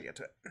to it when I get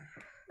to it.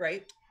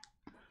 Right.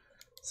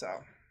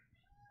 So.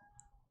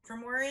 For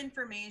more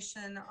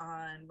information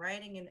on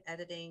writing and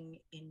editing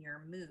in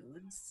your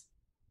moods,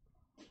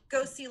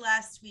 go see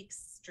last week's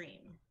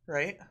stream.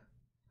 Right.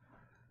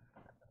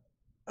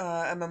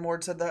 MM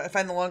Ward said that I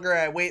find the longer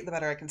I wait, the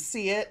better I can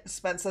see it.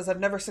 Spence says, I've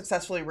never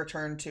successfully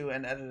returned to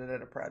and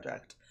edited a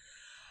project.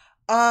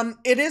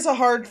 It is a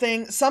hard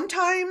thing.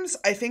 Sometimes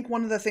I think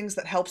one of the things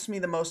that helps me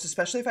the most,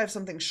 especially if I have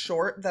something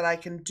short that I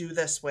can do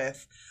this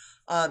with,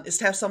 is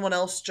to have someone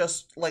else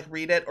just like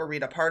read it or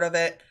read a part of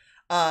it.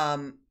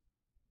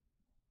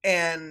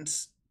 And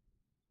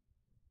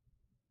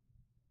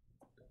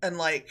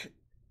like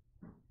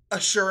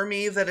assure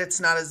me that it's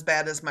not as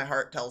bad as my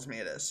heart tells me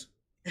it is.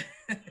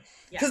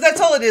 Because that's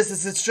all it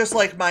is it's just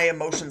like my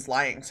emotions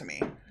lying to me.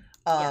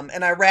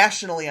 And I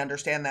rationally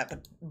understand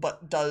that,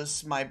 but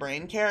does my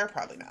brain care?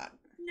 Probably not.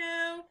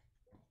 No.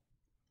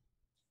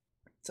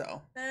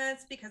 So.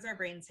 That's because our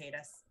brains hate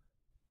us.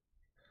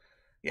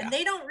 Yeah. And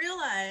they don't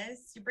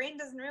realize, your brain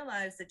doesn't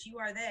realize that you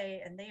are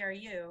they and they are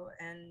you,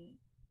 and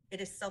it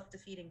is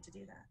self-defeating to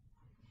do that.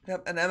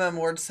 Yep, and MM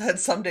Ward said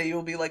someday you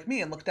will be like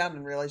me and look down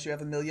and realize you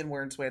have a million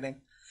words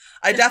waiting.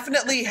 I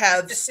definitely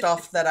have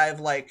stuff that I've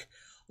like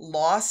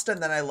lost,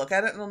 and then I look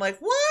at it and I'm like,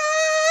 what?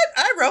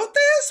 I wrote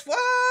this?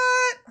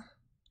 What?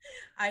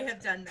 I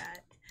have done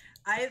that.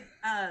 I've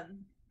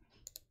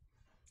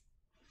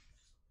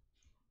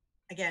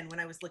again, when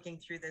I was looking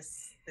through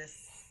this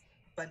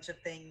bunch of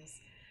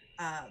things,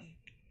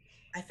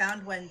 I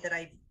found one that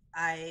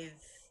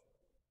I've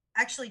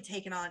actually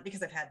taken on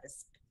because I've had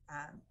this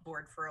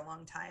board for a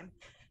long time.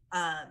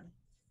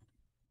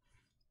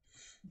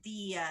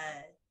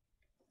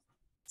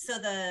 So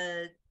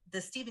the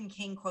Stephen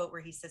King quote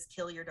where he says,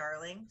 "Kill your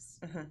darlings."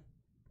 Mm-hmm.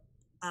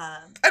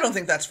 I don't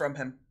think that's from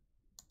him.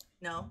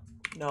 No.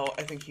 No,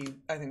 I think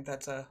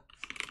that's a.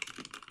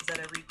 Is that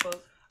a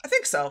requote? I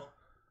think so.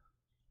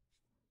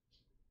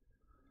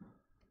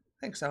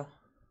 Let's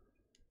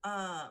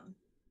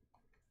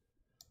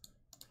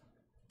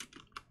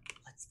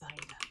find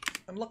out.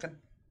 I'm looking.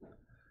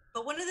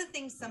 But one of the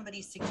things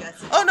somebody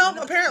suggested. Oh no!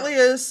 Apparently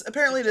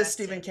it is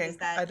Stephen King.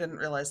 I didn't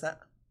realize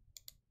that.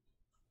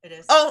 It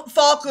is. Oh,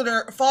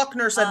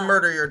 Faulkner said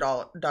murder your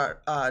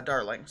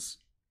darlings.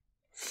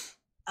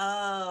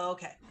 Oh,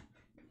 okay.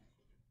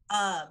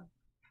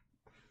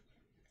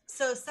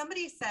 So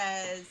somebody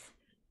says,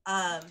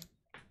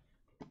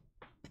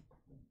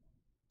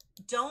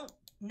 don't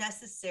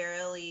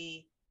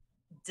necessarily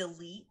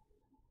delete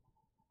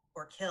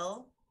or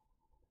kill.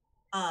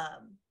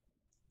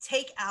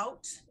 Take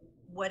out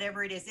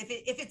whatever it is, if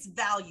it's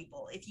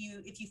valuable, if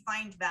you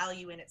find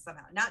value in it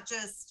somehow, not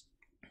just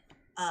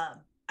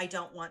I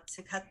don't want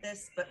to cut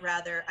this, but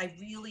rather I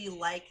really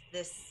like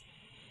this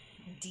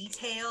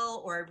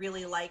detail, or I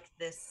really like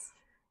this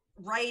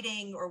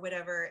writing or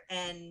whatever,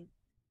 and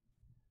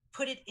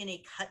put it in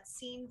a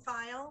cutscene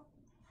file.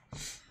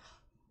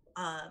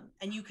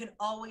 And you can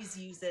always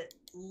use it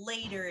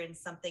later in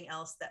something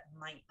else that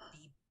might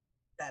be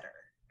better.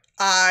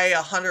 I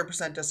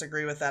 100%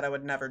 disagree with that. I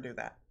would never do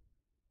that.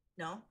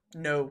 No?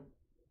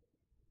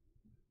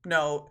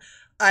 No.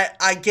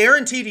 I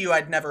guarantee to you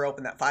I'd never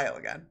open that file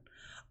again.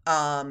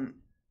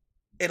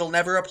 It'll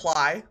never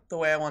apply the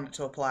way I want it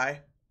to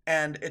apply.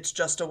 And it's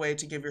just a way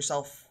to give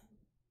yourself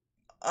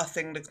a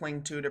thing to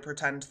cling to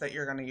pretend that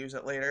you're going to use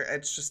it later.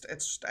 It's just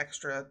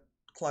extra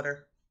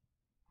clutter.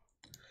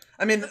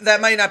 I mean, that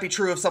might not be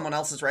true of someone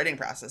else's writing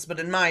process, but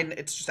in mine,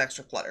 it's just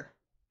extra clutter.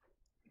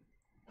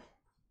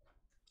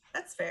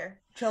 That's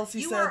fair.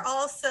 Chelsea you said, are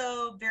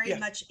also very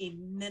much a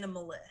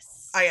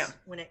minimalist. I am.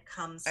 When it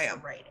comes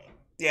to writing.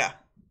 Yeah.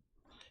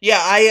 Yeah,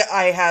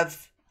 I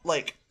have,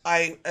 like,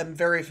 I am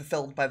very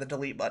fulfilled by the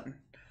delete button.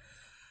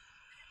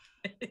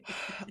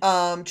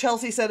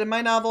 Chelsea said, in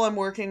my novel, I'm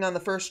working on the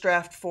first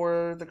draft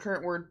for the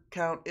current word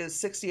count is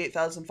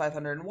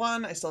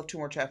 68,501. I still have 2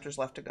 more chapters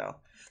left to go.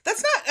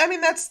 That's not, I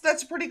mean, that's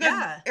a pretty good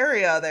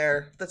area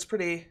there. That's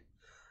pretty,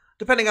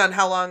 depending on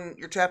how long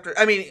your chapter,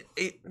 I mean,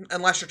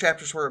 unless your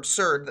chapters were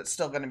absurd, that's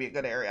still going to be a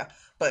good area.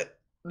 But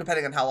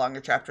depending on how long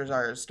your chapters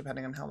are is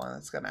depending on how long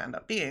it's going to end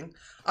up being.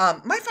 My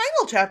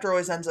final chapter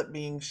always ends up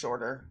being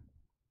shorter.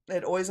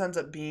 It always ends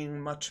up being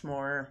much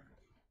more,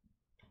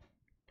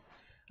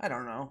 I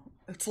don't know.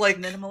 It's like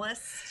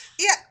minimalist.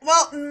 Yeah,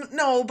 well,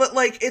 no, but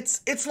like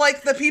it's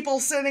like the people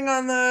sitting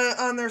on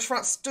their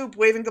front stoop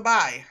waving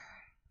goodbye.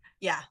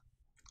 Yeah.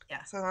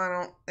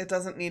 So it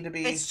doesn't need to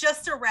be. It's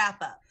just a wrap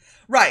up.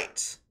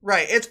 Right.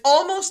 It's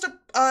almost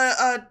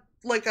a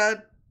like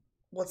a,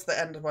 what's the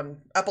end one?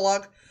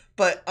 Epilogue,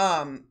 but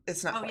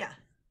it's not. Oh, quite. yeah.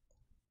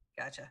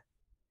 Gotcha.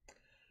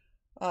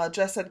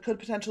 Jess said could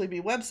potentially be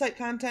website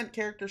content,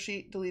 character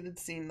sheet, deleted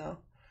scene though.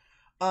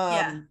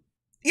 Yeah,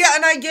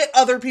 and I get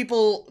other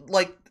people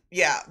like,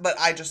 but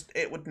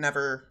it would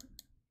never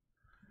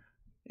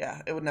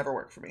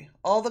work for me.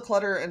 All the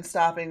clutter and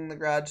stopping the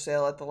garage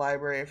sale at the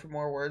library for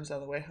more words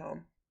on the way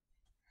home.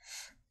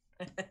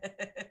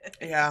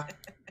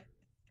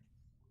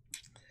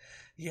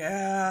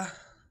 Yeah.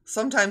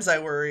 Sometimes I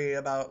worry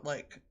about,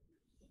 like,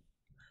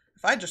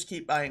 if I just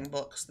keep buying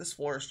books, this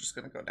floor is just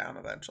going to go down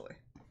eventually.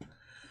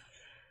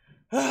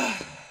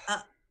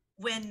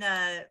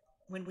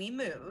 When we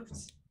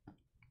moved,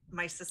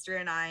 my sister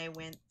and I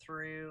went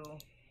through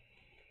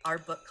our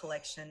book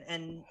collection,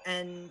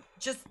 and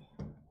just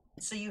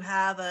so you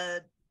have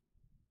a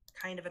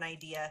kind of an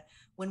idea,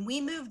 when we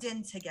moved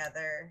in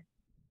together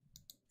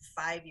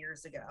 5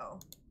 years ago,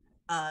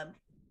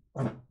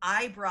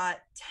 I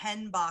brought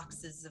 10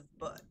 boxes of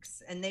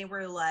books, and they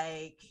were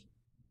like,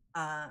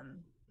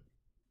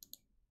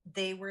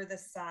 they were the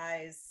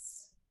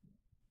size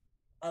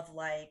of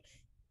like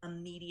a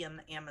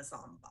medium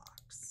Amazon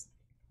box.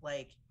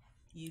 Like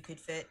you could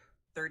fit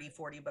 30,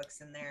 40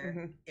 books in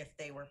there if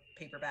they were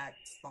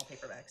small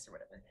paperbacks or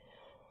whatever.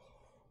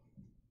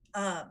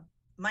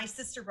 My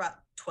sister brought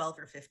 12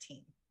 or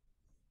 15.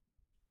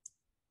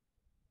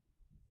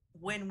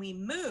 When we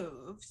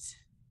moved,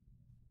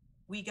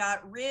 we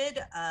got rid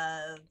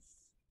of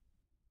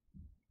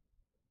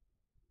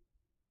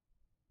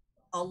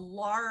a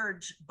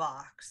large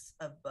box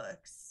of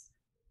books,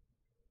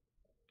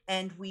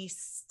 and we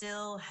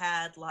still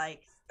had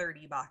like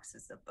 30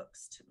 boxes of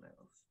books to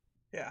move.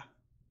 Yeah.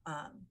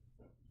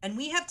 And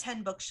we have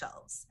 10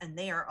 bookshelves, and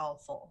they are all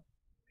full.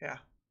 Yeah.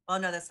 Oh,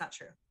 no, that's not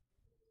true.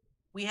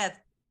 We have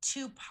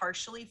 2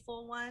 partially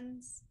full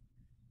ones,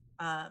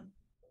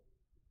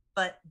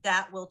 but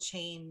that will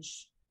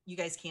change. You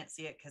guys can't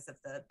see it because of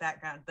the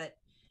background, but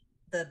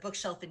the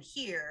bookshelf in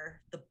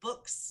here, the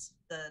books,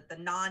 the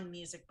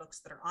non-music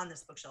books that are on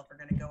this bookshelf are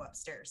going to go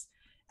upstairs.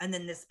 And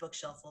then this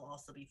bookshelf will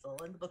also be full,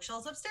 and the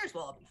bookshelves upstairs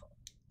will all be full.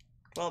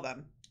 Well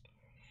then.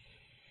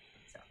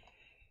 So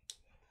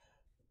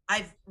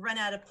I've run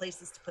out of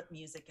places to put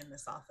music in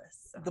this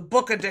office. So. The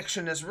book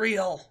addiction is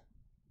real.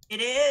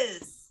 It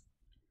is.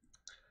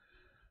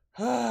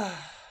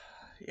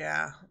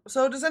 Yeah.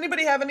 So does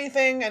anybody have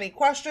any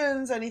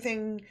questions,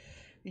 anything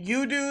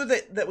you do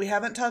that we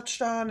haven't touched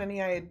on,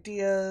 any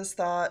ideas,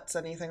 thoughts,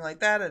 anything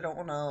like that? I don't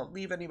want to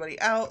leave anybody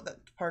out. That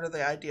part of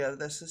the idea of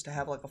this is to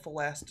have like a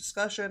full ass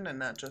discussion and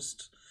not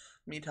just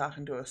me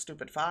talking to a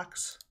stupid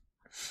fox.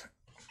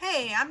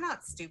 Hey, I'm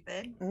not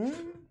stupid.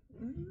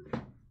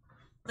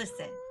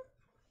 Listen,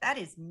 That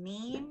is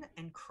mean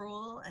and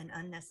cruel and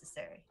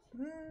unnecessary.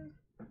 Mm,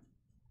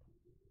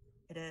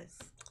 It is.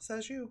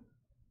 says you.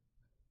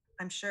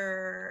 I'm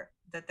sure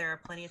that there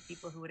are plenty of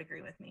people who would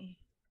agree with me.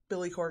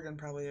 Billy Corgan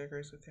probably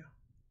agrees with you.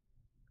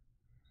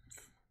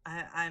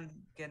 I'm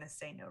going to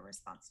say no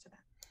response to that.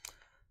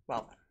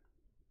 Well,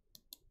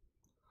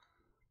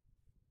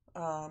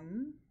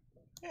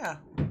 yeah.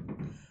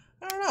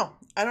 I don't know.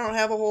 I don't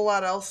have a whole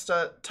lot else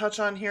to touch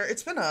on here.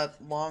 It's been a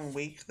long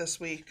week this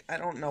week. I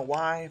don't know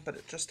why, but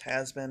it just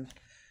has been.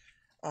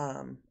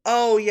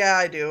 Oh yeah,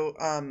 I do.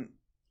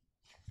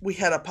 We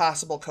had a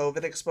possible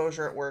COVID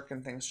exposure at work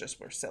and things just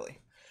were silly.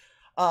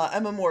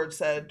 Emma Ward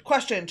said,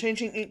 question,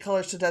 changing ink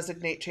colors to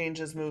designate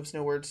changes, moves,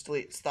 new words,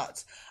 deletes,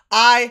 thoughts.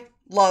 I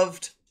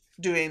loved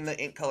doing the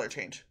ink color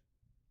change.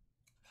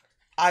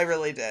 I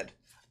really did.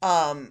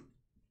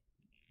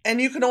 And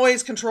you can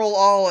always control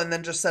all and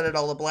then just set it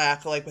all to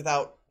black, like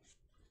without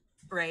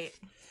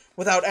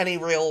any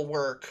real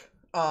work.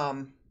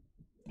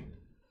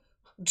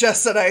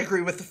 Jess said I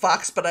agree with the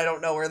fox, but I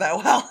don't know her that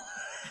well.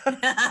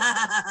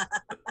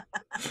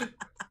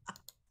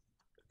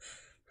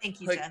 Thank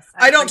you, like, Jess.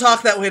 I don't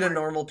talk that way to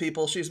normal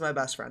people. She's my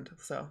best friend,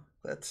 so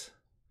that's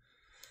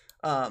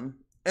and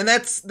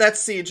that's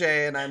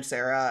CJ and I'm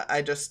Sarah.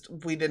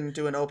 We didn't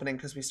do an opening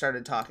because we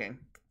started talking.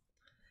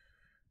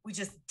 We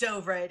just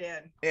dove right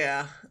in.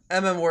 Yeah.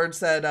 MM Ward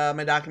said,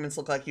 my documents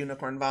look like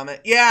unicorn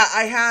vomit. Yeah,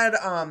 I had,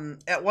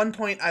 at one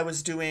point I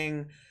was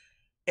doing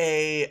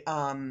a,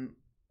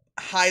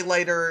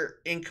 highlighter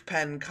ink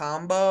pen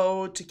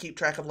combo to keep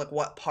track of, like,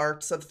 what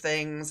parts of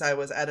things I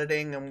was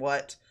editing and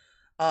what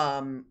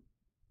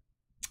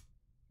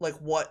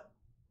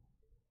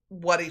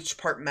each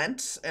part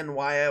meant and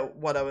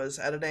what I was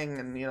editing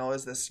and,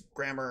 is this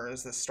grammar, or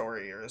is this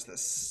story, or is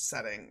this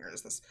setting, or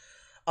is this...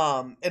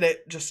 and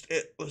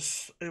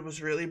it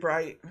was really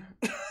bright.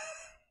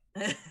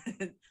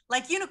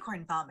 Like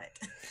unicorn vomit.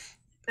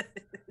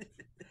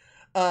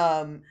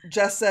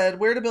 Jess said,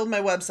 where to build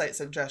my website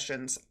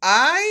suggestions.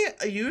 I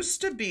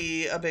used to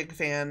be a big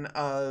fan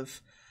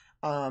of,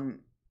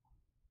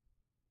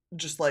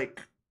 just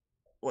like,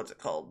 what's it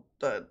called?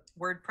 The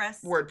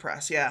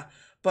WordPress, yeah.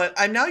 But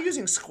I'm now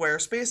using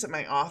Squarespace at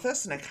my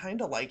office and I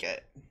kind of like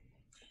it.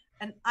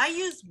 And I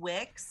use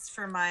Wix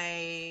for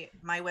my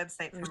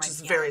website, which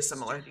is very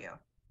similar. Studio.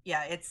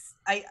 Yeah, it's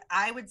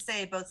I would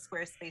say both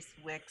Squarespace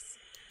and Wix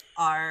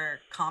are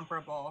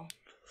comparable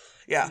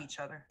to each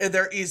other.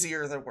 They're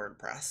easier than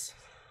WordPress.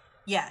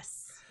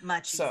 Yes,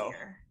 much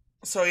easier.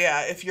 So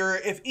yeah,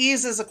 if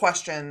ease is a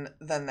question,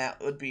 then that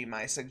would be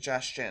my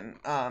suggestion.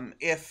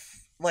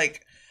 If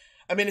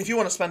you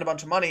want to spend a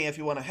bunch of money, if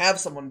you want to have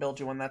someone build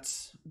you one,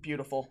 that's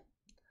beautiful.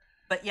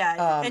 But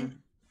yeah,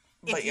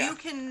 if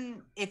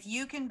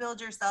you can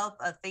build yourself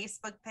a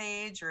Facebook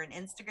page or an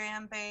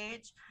Instagram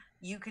page,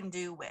 you can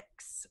do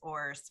Wix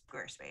or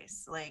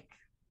Squarespace. Like,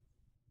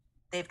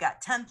 they've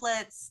got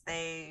templates.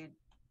 They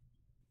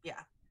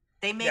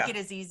make it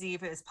as easy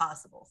as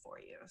possible for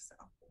you. So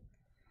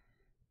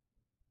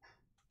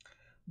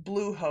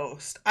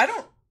Bluehost.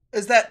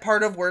 Is that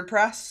part of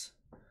WordPress?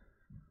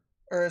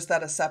 Or is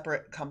that a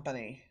separate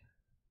company?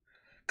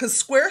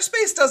 Because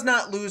Squarespace does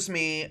not lose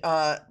me.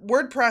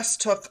 WordPress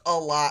took a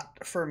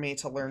lot for me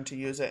to learn to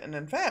use it. And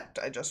in fact,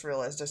 I just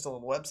realized just a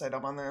little website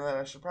up on there that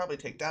I should probably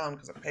take down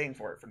because I'm paying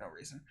for it for no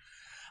reason.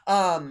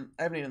 I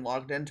haven't even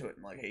logged into it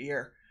in like a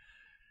year.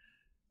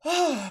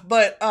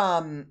 But,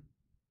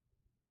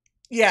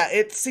 yeah,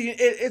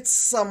 it's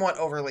somewhat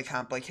overly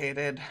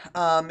complicated.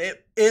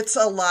 It's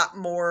a lot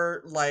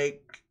more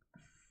like,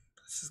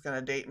 this is going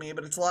to date me,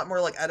 but it's a lot more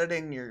like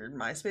editing your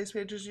MySpace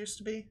pages used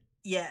to be.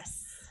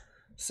 Yes.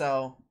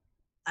 So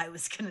I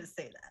was going to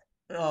say that.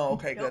 Oh,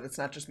 okay, nope. Good. It's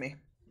not just me.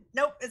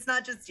 Nope, it's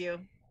not just you.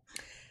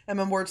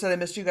 MM Ward said, I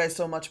missed you guys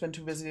so much. Been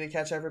too busy to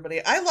catch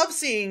everybody. I love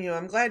seeing you.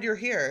 I'm glad you're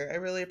here. I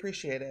really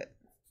appreciate it.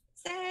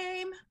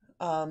 Same.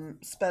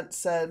 Spence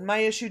said, my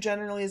issue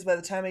generally is by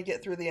the time I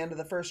get through the end of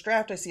the first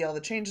draft, I see all the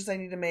changes I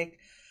need to make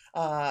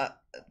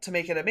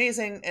it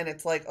amazing. And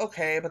it's like,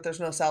 okay, but there's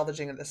no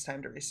salvaging it this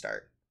time to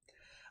restart.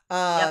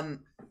 Yep.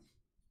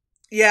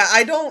 Yeah,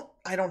 I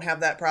don't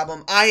have that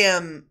problem. I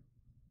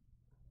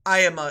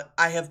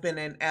have been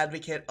an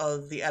advocate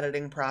of the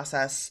editing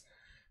process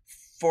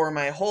for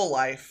my whole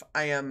life.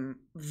 I am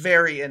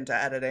very into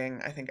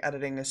editing. I think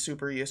editing is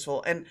super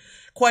useful. And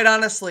quite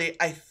honestly,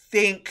 I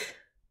think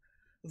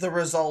the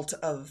result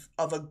of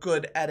a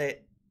good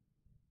edit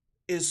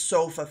is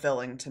so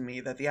fulfilling to me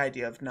that the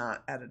idea of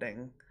not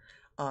editing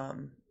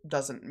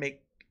doesn't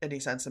make any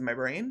sense in my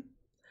brain.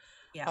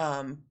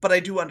 Yeah. But I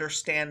do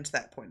understand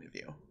that point of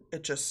view.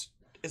 It just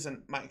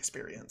isn't my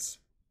experience.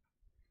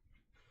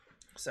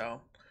 So,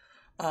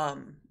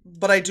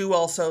 but I do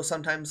also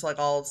sometimes, like,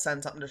 I'll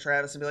send something to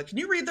Travis and be like, can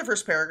you read the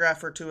first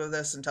paragraph or two of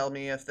this and tell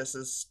me if this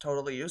is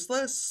totally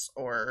useless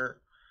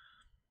or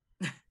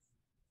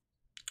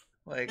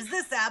like, is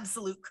this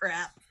absolute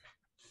crap?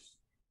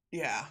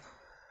 Yeah.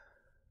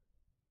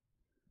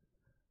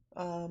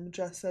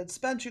 Jess said,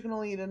 Spence, you can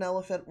only eat an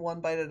elephant one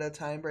bite at a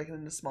time, break it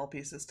into small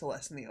pieces to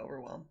lessen the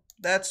overwhelm.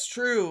 That's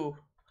true.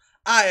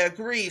 I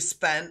agree,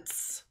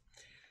 Spence.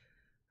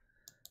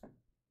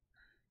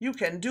 You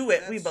can do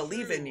it. We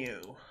believe in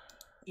you.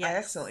 I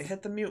Yes. accidentally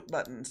hit the mute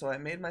button, so I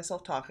made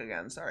myself talk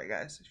again. Sorry,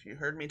 guys. If you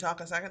heard me talk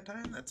a second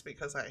time, that's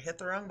because I hit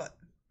the wrong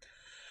button.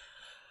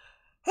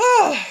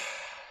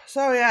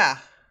 So yeah.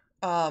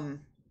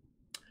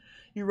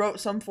 You wrote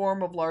some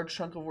form of large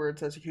chunk of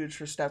words. That's a huge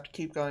first step to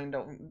keep going.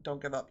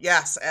 Don't give up.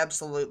 Yes,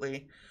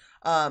 absolutely.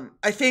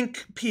 I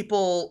think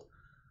the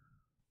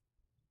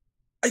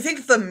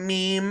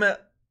meme,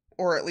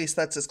 or at least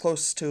that's as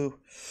close to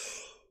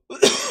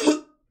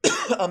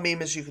a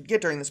meme as you could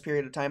get during this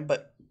period of time,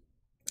 but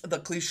the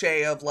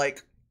cliche of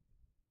like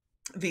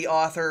the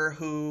author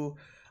who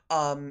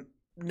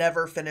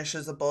never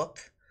finishes a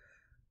book,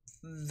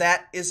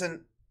 that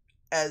isn't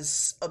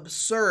as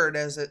absurd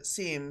as it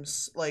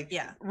seems. Like,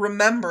 yeah.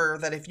 Remember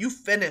that if you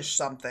finish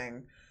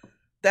something,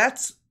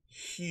 that's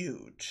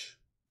huge.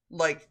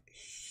 Like,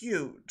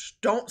 huge.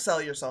 Don't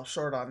sell yourself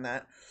short on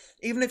that.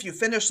 Even if you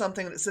finish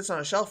something that sits on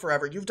a shelf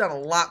forever, you've done a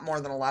lot more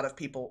than a lot of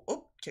people.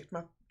 Oh, kicked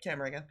my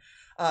camera again.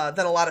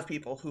 Than a lot of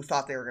people who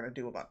thought they were going to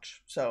do a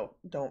bunch. So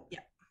don't. Yeah.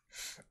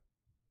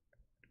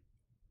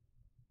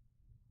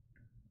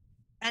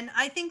 And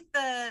I think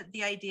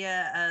the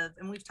idea of,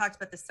 and we've talked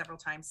about this several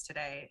times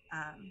today,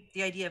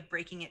 the idea of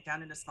breaking it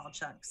down into small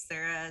chunks.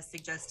 Sarah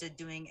suggested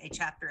doing a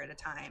chapter at a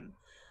time.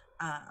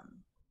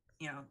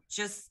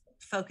 Just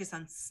focus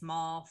on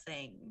small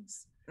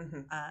things.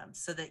 Mm-hmm.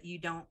 So that you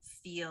don't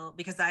feel,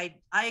 because I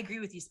agree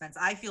with you, Spence.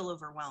 I feel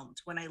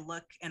overwhelmed when I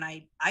look, and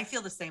I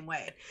feel the same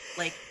way.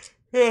 Like,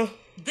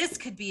 this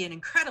could be an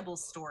incredible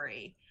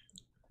story,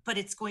 but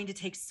it's going to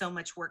take so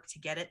much work to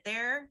get it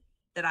there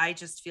that I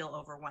just feel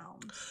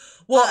overwhelmed.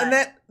 Well,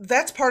 and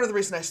that's part of the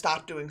reason I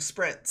stopped doing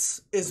sprints,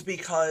 is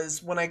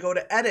because when I go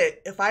to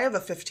edit, if I have a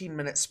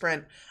 15-minute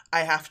sprint,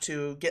 I have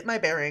to get my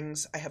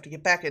bearings, I have to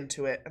get back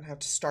into it, and I have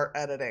to start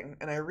editing.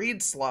 And I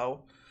read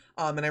slow,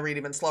 and I read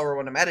even slower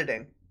when I'm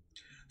editing.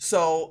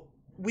 So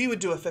we would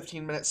do a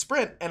 15-minute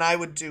sprint, and I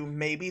would do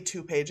maybe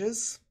 2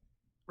 pages.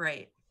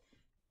 Right.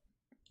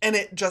 And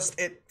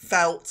it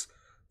felt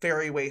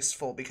very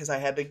wasteful because I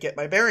had to get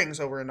my bearings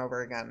over and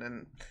over again.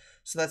 And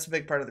so that's a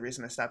big part of the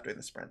reason I stopped doing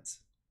the sprints,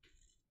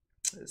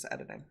 is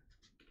editing.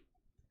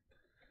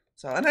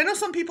 So, and I know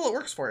some people it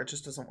works for. It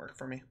just doesn't work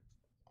for me.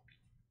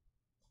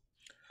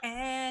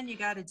 And you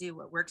got to do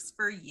what works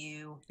for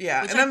you.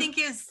 Yeah. Which I think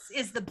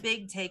is the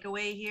big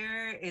takeaway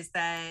here, is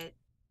that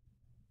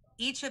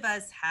each of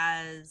us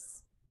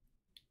has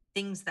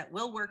things that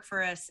will work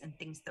for us and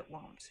things that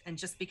won't. And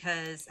just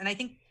because, and I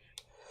think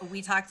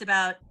we talked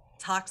about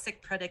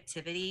toxic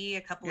productivity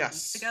a couple of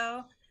weeks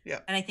ago.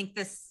 Yeah. And I think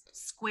this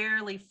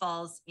squarely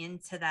falls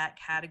into that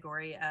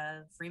category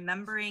of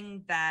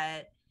remembering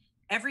that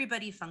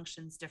everybody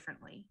functions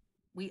differently.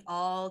 We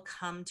all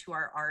come to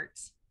our art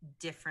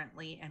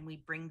differently, and we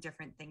bring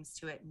different things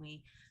to it,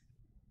 and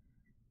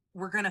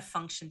we're going to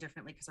function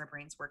differently because our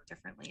brains work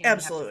differently, and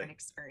absolutely, we have different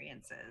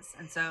experiences.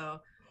 And so,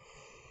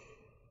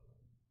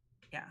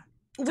 yeah.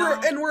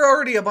 We're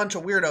already a bunch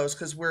of weirdos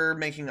because we're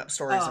making up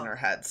stories in our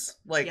heads.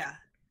 Like, yeah.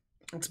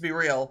 Let's be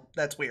real,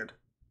 that's weird.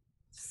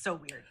 So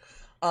weird.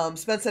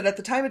 Spence said, at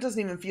the time it doesn't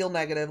even feel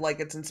negative, like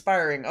it's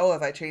inspiring. Oh,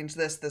 if I change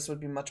this would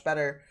be much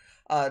better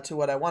to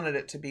what I wanted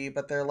it to be,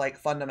 but they're like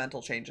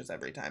fundamental changes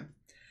every time.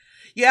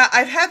 Yeah,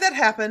 I've had that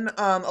happen.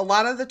 A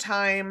lot of the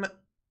time,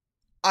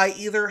 I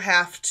either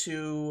have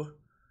to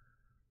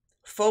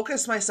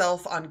focus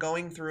myself on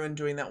going through and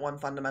doing that one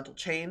fundamental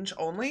change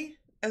only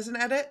as an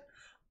edit,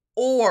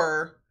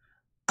 or,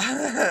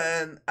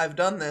 and I've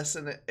done this,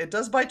 and it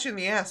does bite you in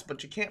the ass,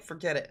 but you can't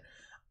forget it.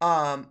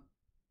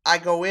 I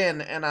go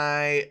in and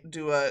I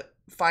do a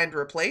find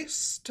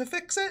replace to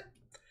fix it,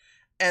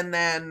 and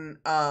then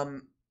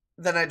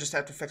I just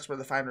have to fix where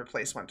the find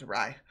replace went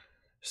awry.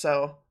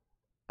 So,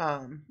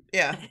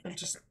 yeah,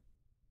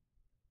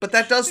 but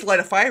that does light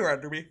a fire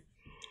under me.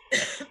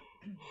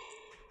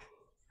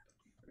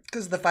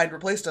 Because the find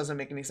replace doesn't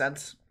make any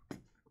sense.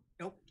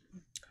 Nope.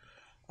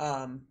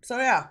 So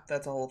yeah,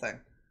 that's a whole thing.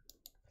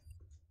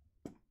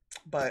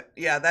 But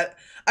yeah,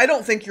 I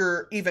don't think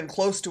you're even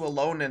close to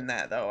alone in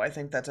that, though. I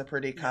think that's a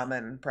pretty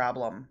common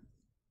problem.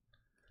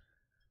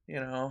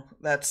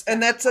 That's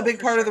a big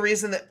part of the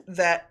reason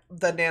that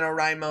the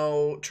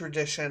NaNoWriMo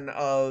tradition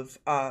of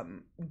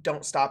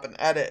don't stop and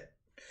edit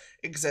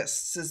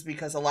exists, is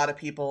because a lot of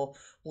people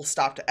will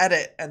stop to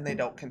edit and they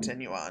don't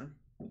continue on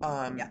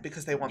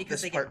because they want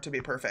this part to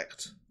be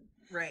perfect.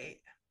 Right.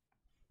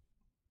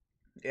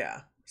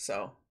 Yeah.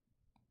 So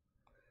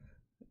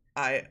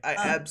I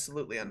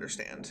absolutely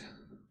understand.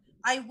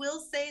 I will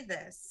say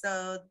this.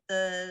 So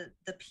the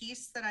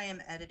piece that I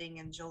am editing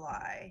in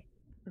July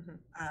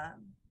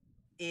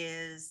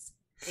is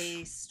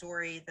a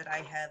story that I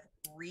have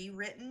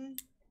rewritten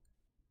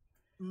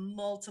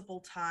multiple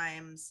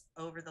times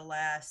over the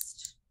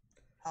last,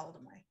 how old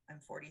am I? I'm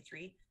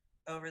 43.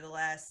 Over the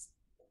last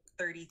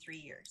 33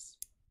 years.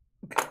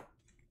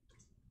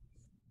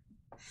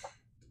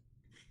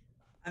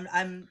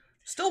 I'm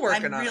still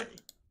working on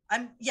it.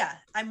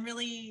 I'm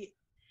really,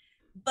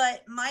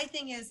 But my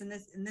thing is, and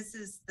this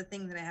is the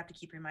thing that I have to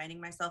keep reminding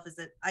myself, is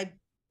that I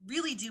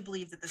really do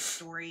believe that the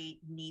story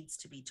needs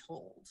to be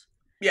told.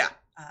 Yeah.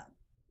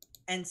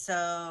 And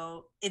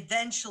so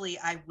eventually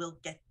I will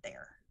get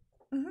there.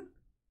 Mm-hmm.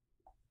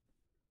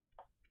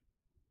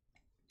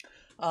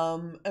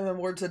 And then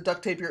words to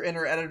duct tape your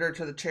inner editor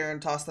to the chair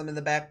and toss them in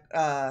the back,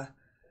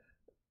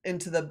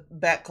 into the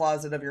back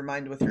closet of your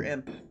mind with your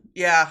imp.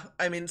 Yeah,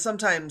 I mean,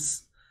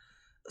 sometimes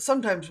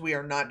we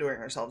are not doing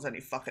ourselves any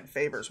fucking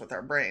favors with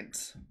our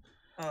brains.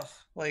 Ugh.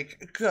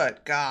 Like, good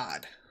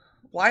God.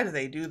 Why do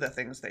they do the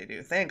things they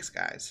do? Thanks,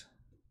 guys.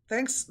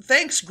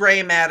 Thanks,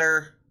 gray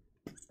matter.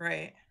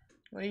 Right.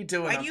 What are you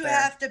doing? Why do you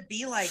have to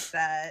be like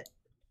that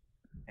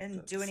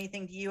and do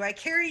anything to you? I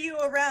carry you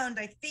around.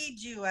 I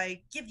feed you.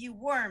 I give you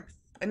warmth.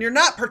 And you're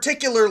not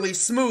particularly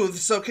smooth,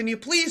 so can you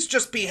please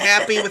just be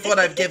happy with what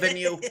I've given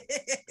you?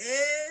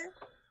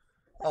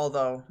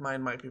 Although,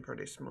 mine might be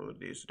pretty smooth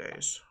these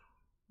days.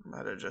 I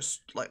might have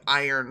just, like,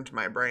 ironed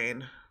my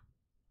brain.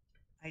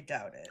 I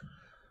doubt it.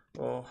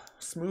 Oh,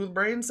 Smooth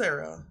Brain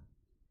Sarah.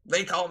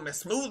 They call me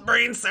Smooth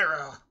Brain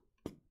Sarah.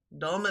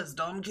 Dumb as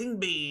dumb can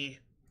be.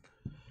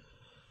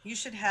 You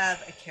should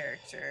have a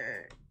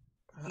character.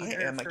 I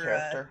am a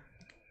character.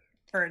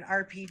 For an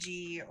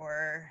RPG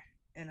or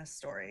in a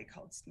story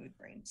called Smooth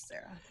Brain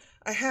Sarah.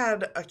 I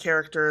had a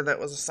character that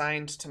was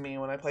assigned to me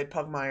when I played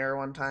Pugmire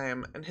one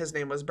time, and his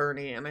name was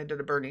Bernie, and I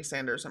did a Bernie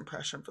Sanders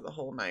impression for the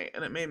whole night,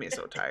 and it made me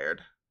so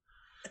tired.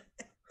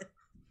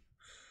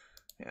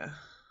 Yeah.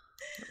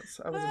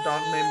 I was a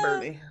dog named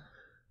Bernie.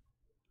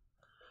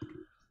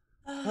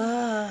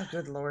 Ah,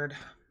 good Lord.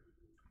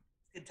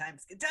 Good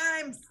times, good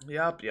times.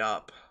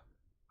 Yup.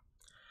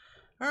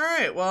 All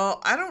right,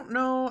 well, I don't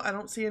know. I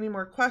don't see any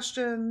more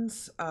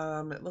questions.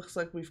 It looks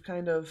like we've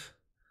kind of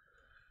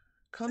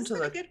come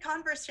to a good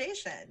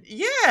conversation.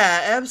 Yeah,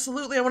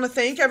 absolutely. I want to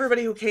thank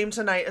everybody who came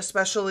tonight,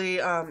 especially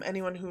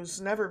anyone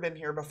who's never been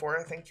here before.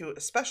 I thank you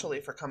especially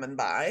for coming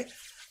by.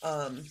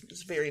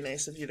 It's very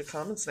nice of you to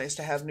come. It's nice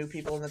to have new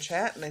people in the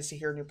chat. Nice to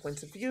hear new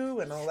points of view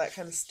and all that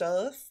kind of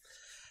stuff.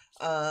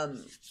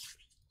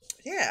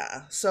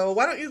 Yeah. So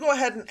why don't you go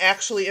ahead and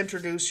actually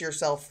introduce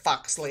yourself,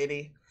 Fox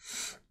Lady?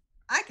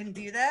 I can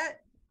do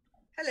that.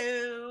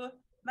 Hello.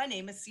 My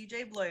name is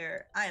CJ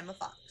Bloyer. I am a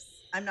fox.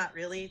 I'm not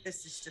really.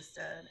 This is just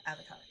an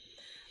avatar.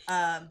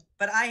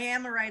 But I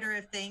am a writer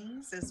of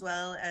things as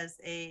well as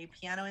a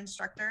piano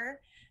instructor.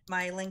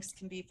 My links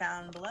can be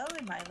found below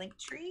in my link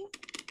tree.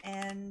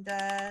 And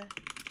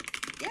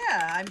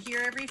yeah, I'm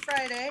here every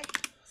Friday.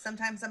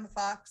 Sometimes I'm a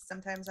fox.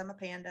 Sometimes I'm a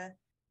panda.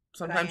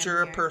 Sometimes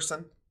you're a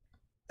person.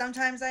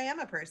 Sometimes I am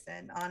a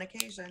person on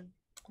occasion.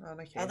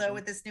 Although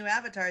with this new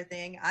avatar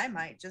thing, I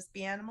might just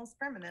be animals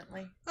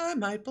permanently. I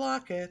might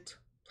block it.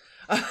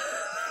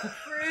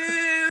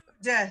 Rude.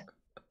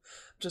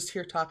 Just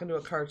here talking to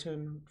a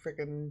cartoon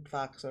freaking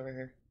fox over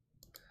here.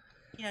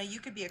 You know, you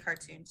could be a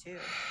cartoon too.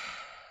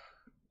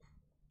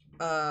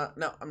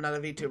 No, I'm not a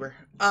VTuber.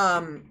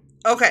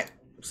 Okay.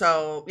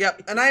 So,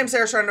 yep. And I am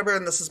Sarah Scharnberger,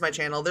 and this is my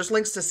channel. There's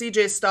links to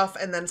CJ's stuff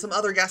and then some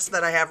other guests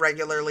that I have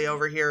regularly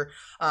over here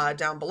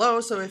down below.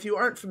 So if you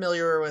aren't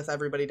familiar with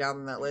everybody down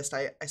on that list,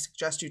 I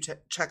suggest you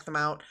check them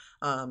out.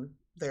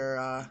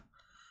 They're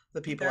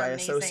the people I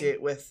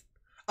associate with.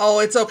 Oh,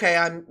 it's okay.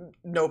 I'm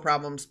no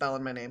problem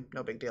spelling my name.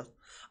 No big deal.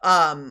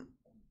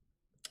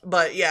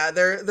 But yeah,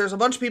 there's a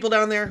bunch of people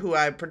down there who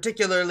I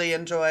particularly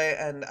enjoy,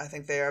 and I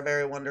think they are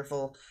very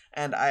wonderful,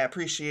 and I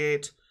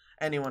appreciate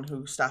anyone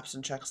who stops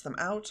and checks them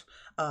out.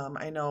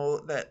 I know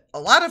that a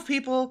lot of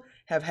people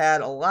have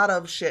had a lot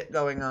of shit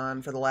going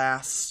on for the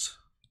last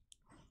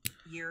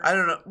year. I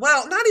don't know.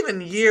 Well, not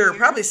even year,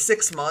 probably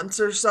 6 months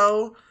or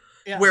so,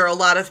 where a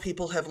lot of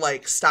people have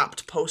like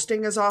stopped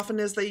posting as often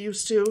as they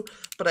used to.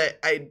 But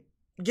I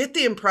get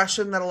the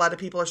impression that a lot of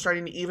people are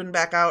starting to even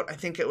back out. I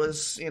think it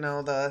was,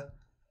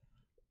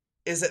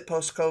 is it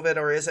post-COVID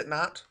or is it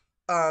not?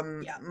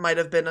 Might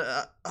have been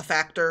a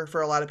factor for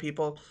a lot of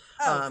people.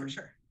 Oh, for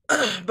sure.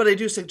 But I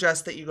do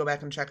suggest that you go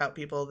back and check out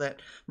people that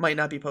might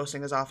not be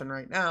posting as often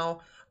right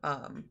now.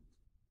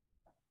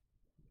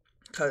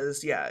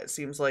 Because, yeah, it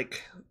seems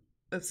like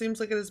it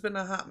has been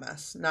a hot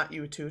mess. Not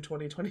you too,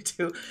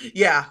 2022.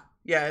 Yeah,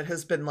 it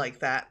has been like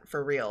that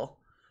for real.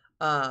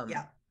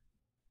 Yeah.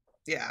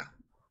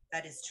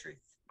 That is truth.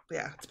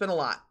 Yeah, it's been a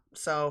lot.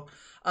 So,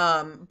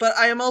 but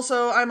I'm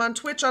on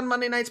Twitch on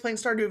Monday nights playing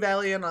Stardew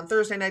Valley, and on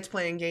Thursday nights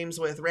playing games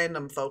with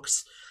random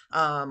folks.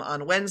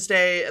 On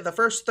Wednesday, the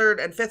first, third,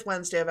 and fifth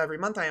Wednesday of every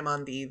month, I am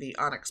on the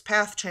Onyx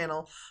Path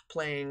channel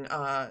playing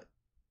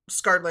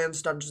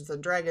Scarredlands Dungeons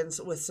and Dragons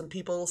with some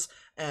peoples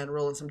and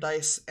rolling some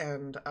dice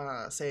and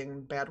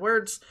saying bad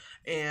words.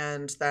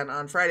 And then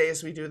on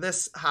Fridays, we do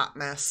this hot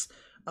mess,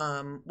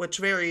 which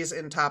varies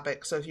in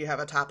topic. So if you have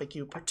a topic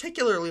you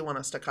particularly want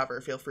us to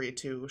cover, feel free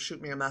to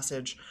shoot me a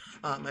message.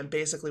 I'm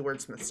basically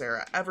Wordsmith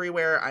Sarah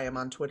everywhere. I am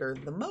on Twitter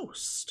the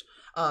most.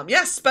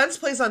 Yes, Spence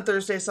plays on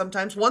Thursday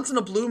sometimes. Once in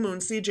a blue moon,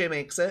 CJ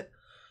makes it.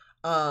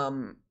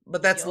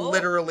 But that's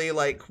literally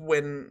like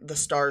when the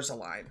stars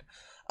align.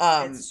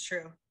 It's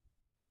true.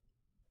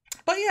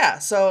 But yeah,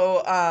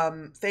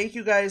 so thank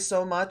you guys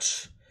so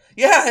much.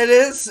 Yeah, it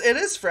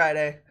is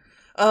Friday.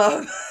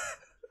 Um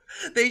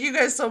Thank you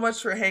guys so much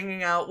for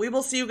hanging out. We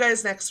will see you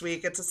guys next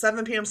week. It's at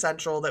 7 p.m.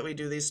 Central that we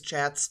do these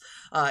chats.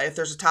 If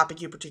there's a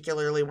topic you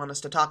particularly want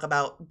us to talk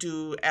about,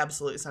 do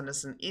absolutely send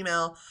us an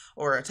email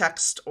or a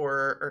text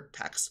an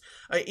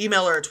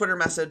email or a Twitter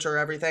message or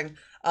everything.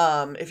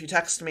 If you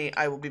text me,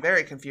 I will be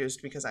very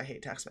confused because I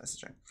hate text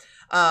messaging.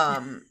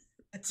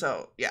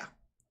 So, yeah.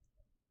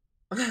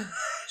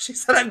 She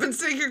said, I've been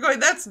sitting here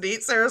going, that's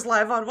neat. Sarah's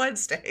live on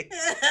Wednesday.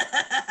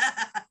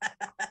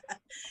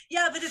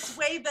 Yeah, but it's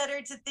way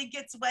better to think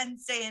it's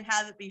Wednesday and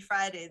have it be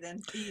Friday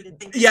than for you to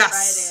think it's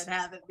Yes. Friday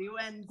and have it be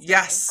Wednesday.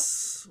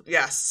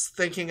 Yes.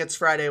 Thinking it's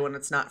Friday when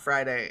it's not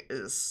Friday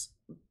is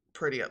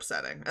pretty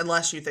upsetting.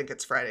 Unless you think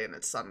it's Friday and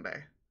it's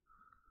Sunday.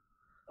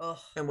 Oh.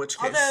 In which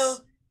case... Although,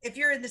 if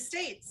you're in the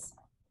States,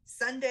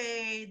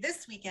 Sunday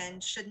this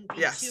weekend shouldn't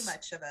be too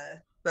much of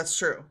a... That's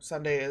true.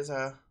 Sunday is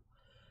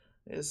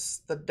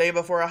the day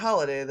before a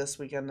holiday this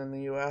weekend in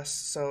the U.S.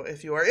 So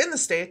if you are in the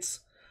States...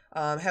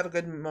 have a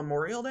good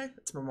Memorial Day.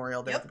 It's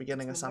Memorial Day at the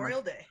beginning of summer.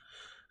 Memorial Day.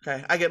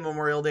 Okay, I get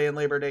Memorial Day and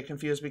Labor Day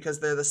confused because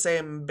they're the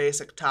same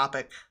basic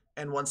topic,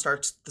 and one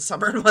starts the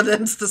summer and one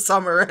ends the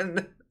summer.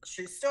 And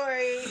true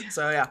story.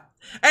 So yeah.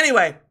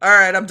 Anyway, all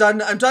right, I'm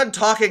done. I'm done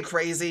talking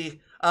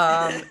crazy.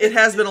 It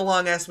has been a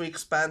long ass week,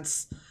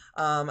 Spence.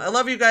 I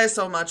love you guys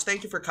so much.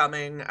 Thank you for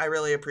coming. I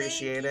really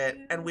appreciate it,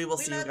 and we will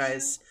see you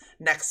guys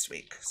next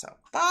week. So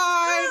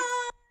bye.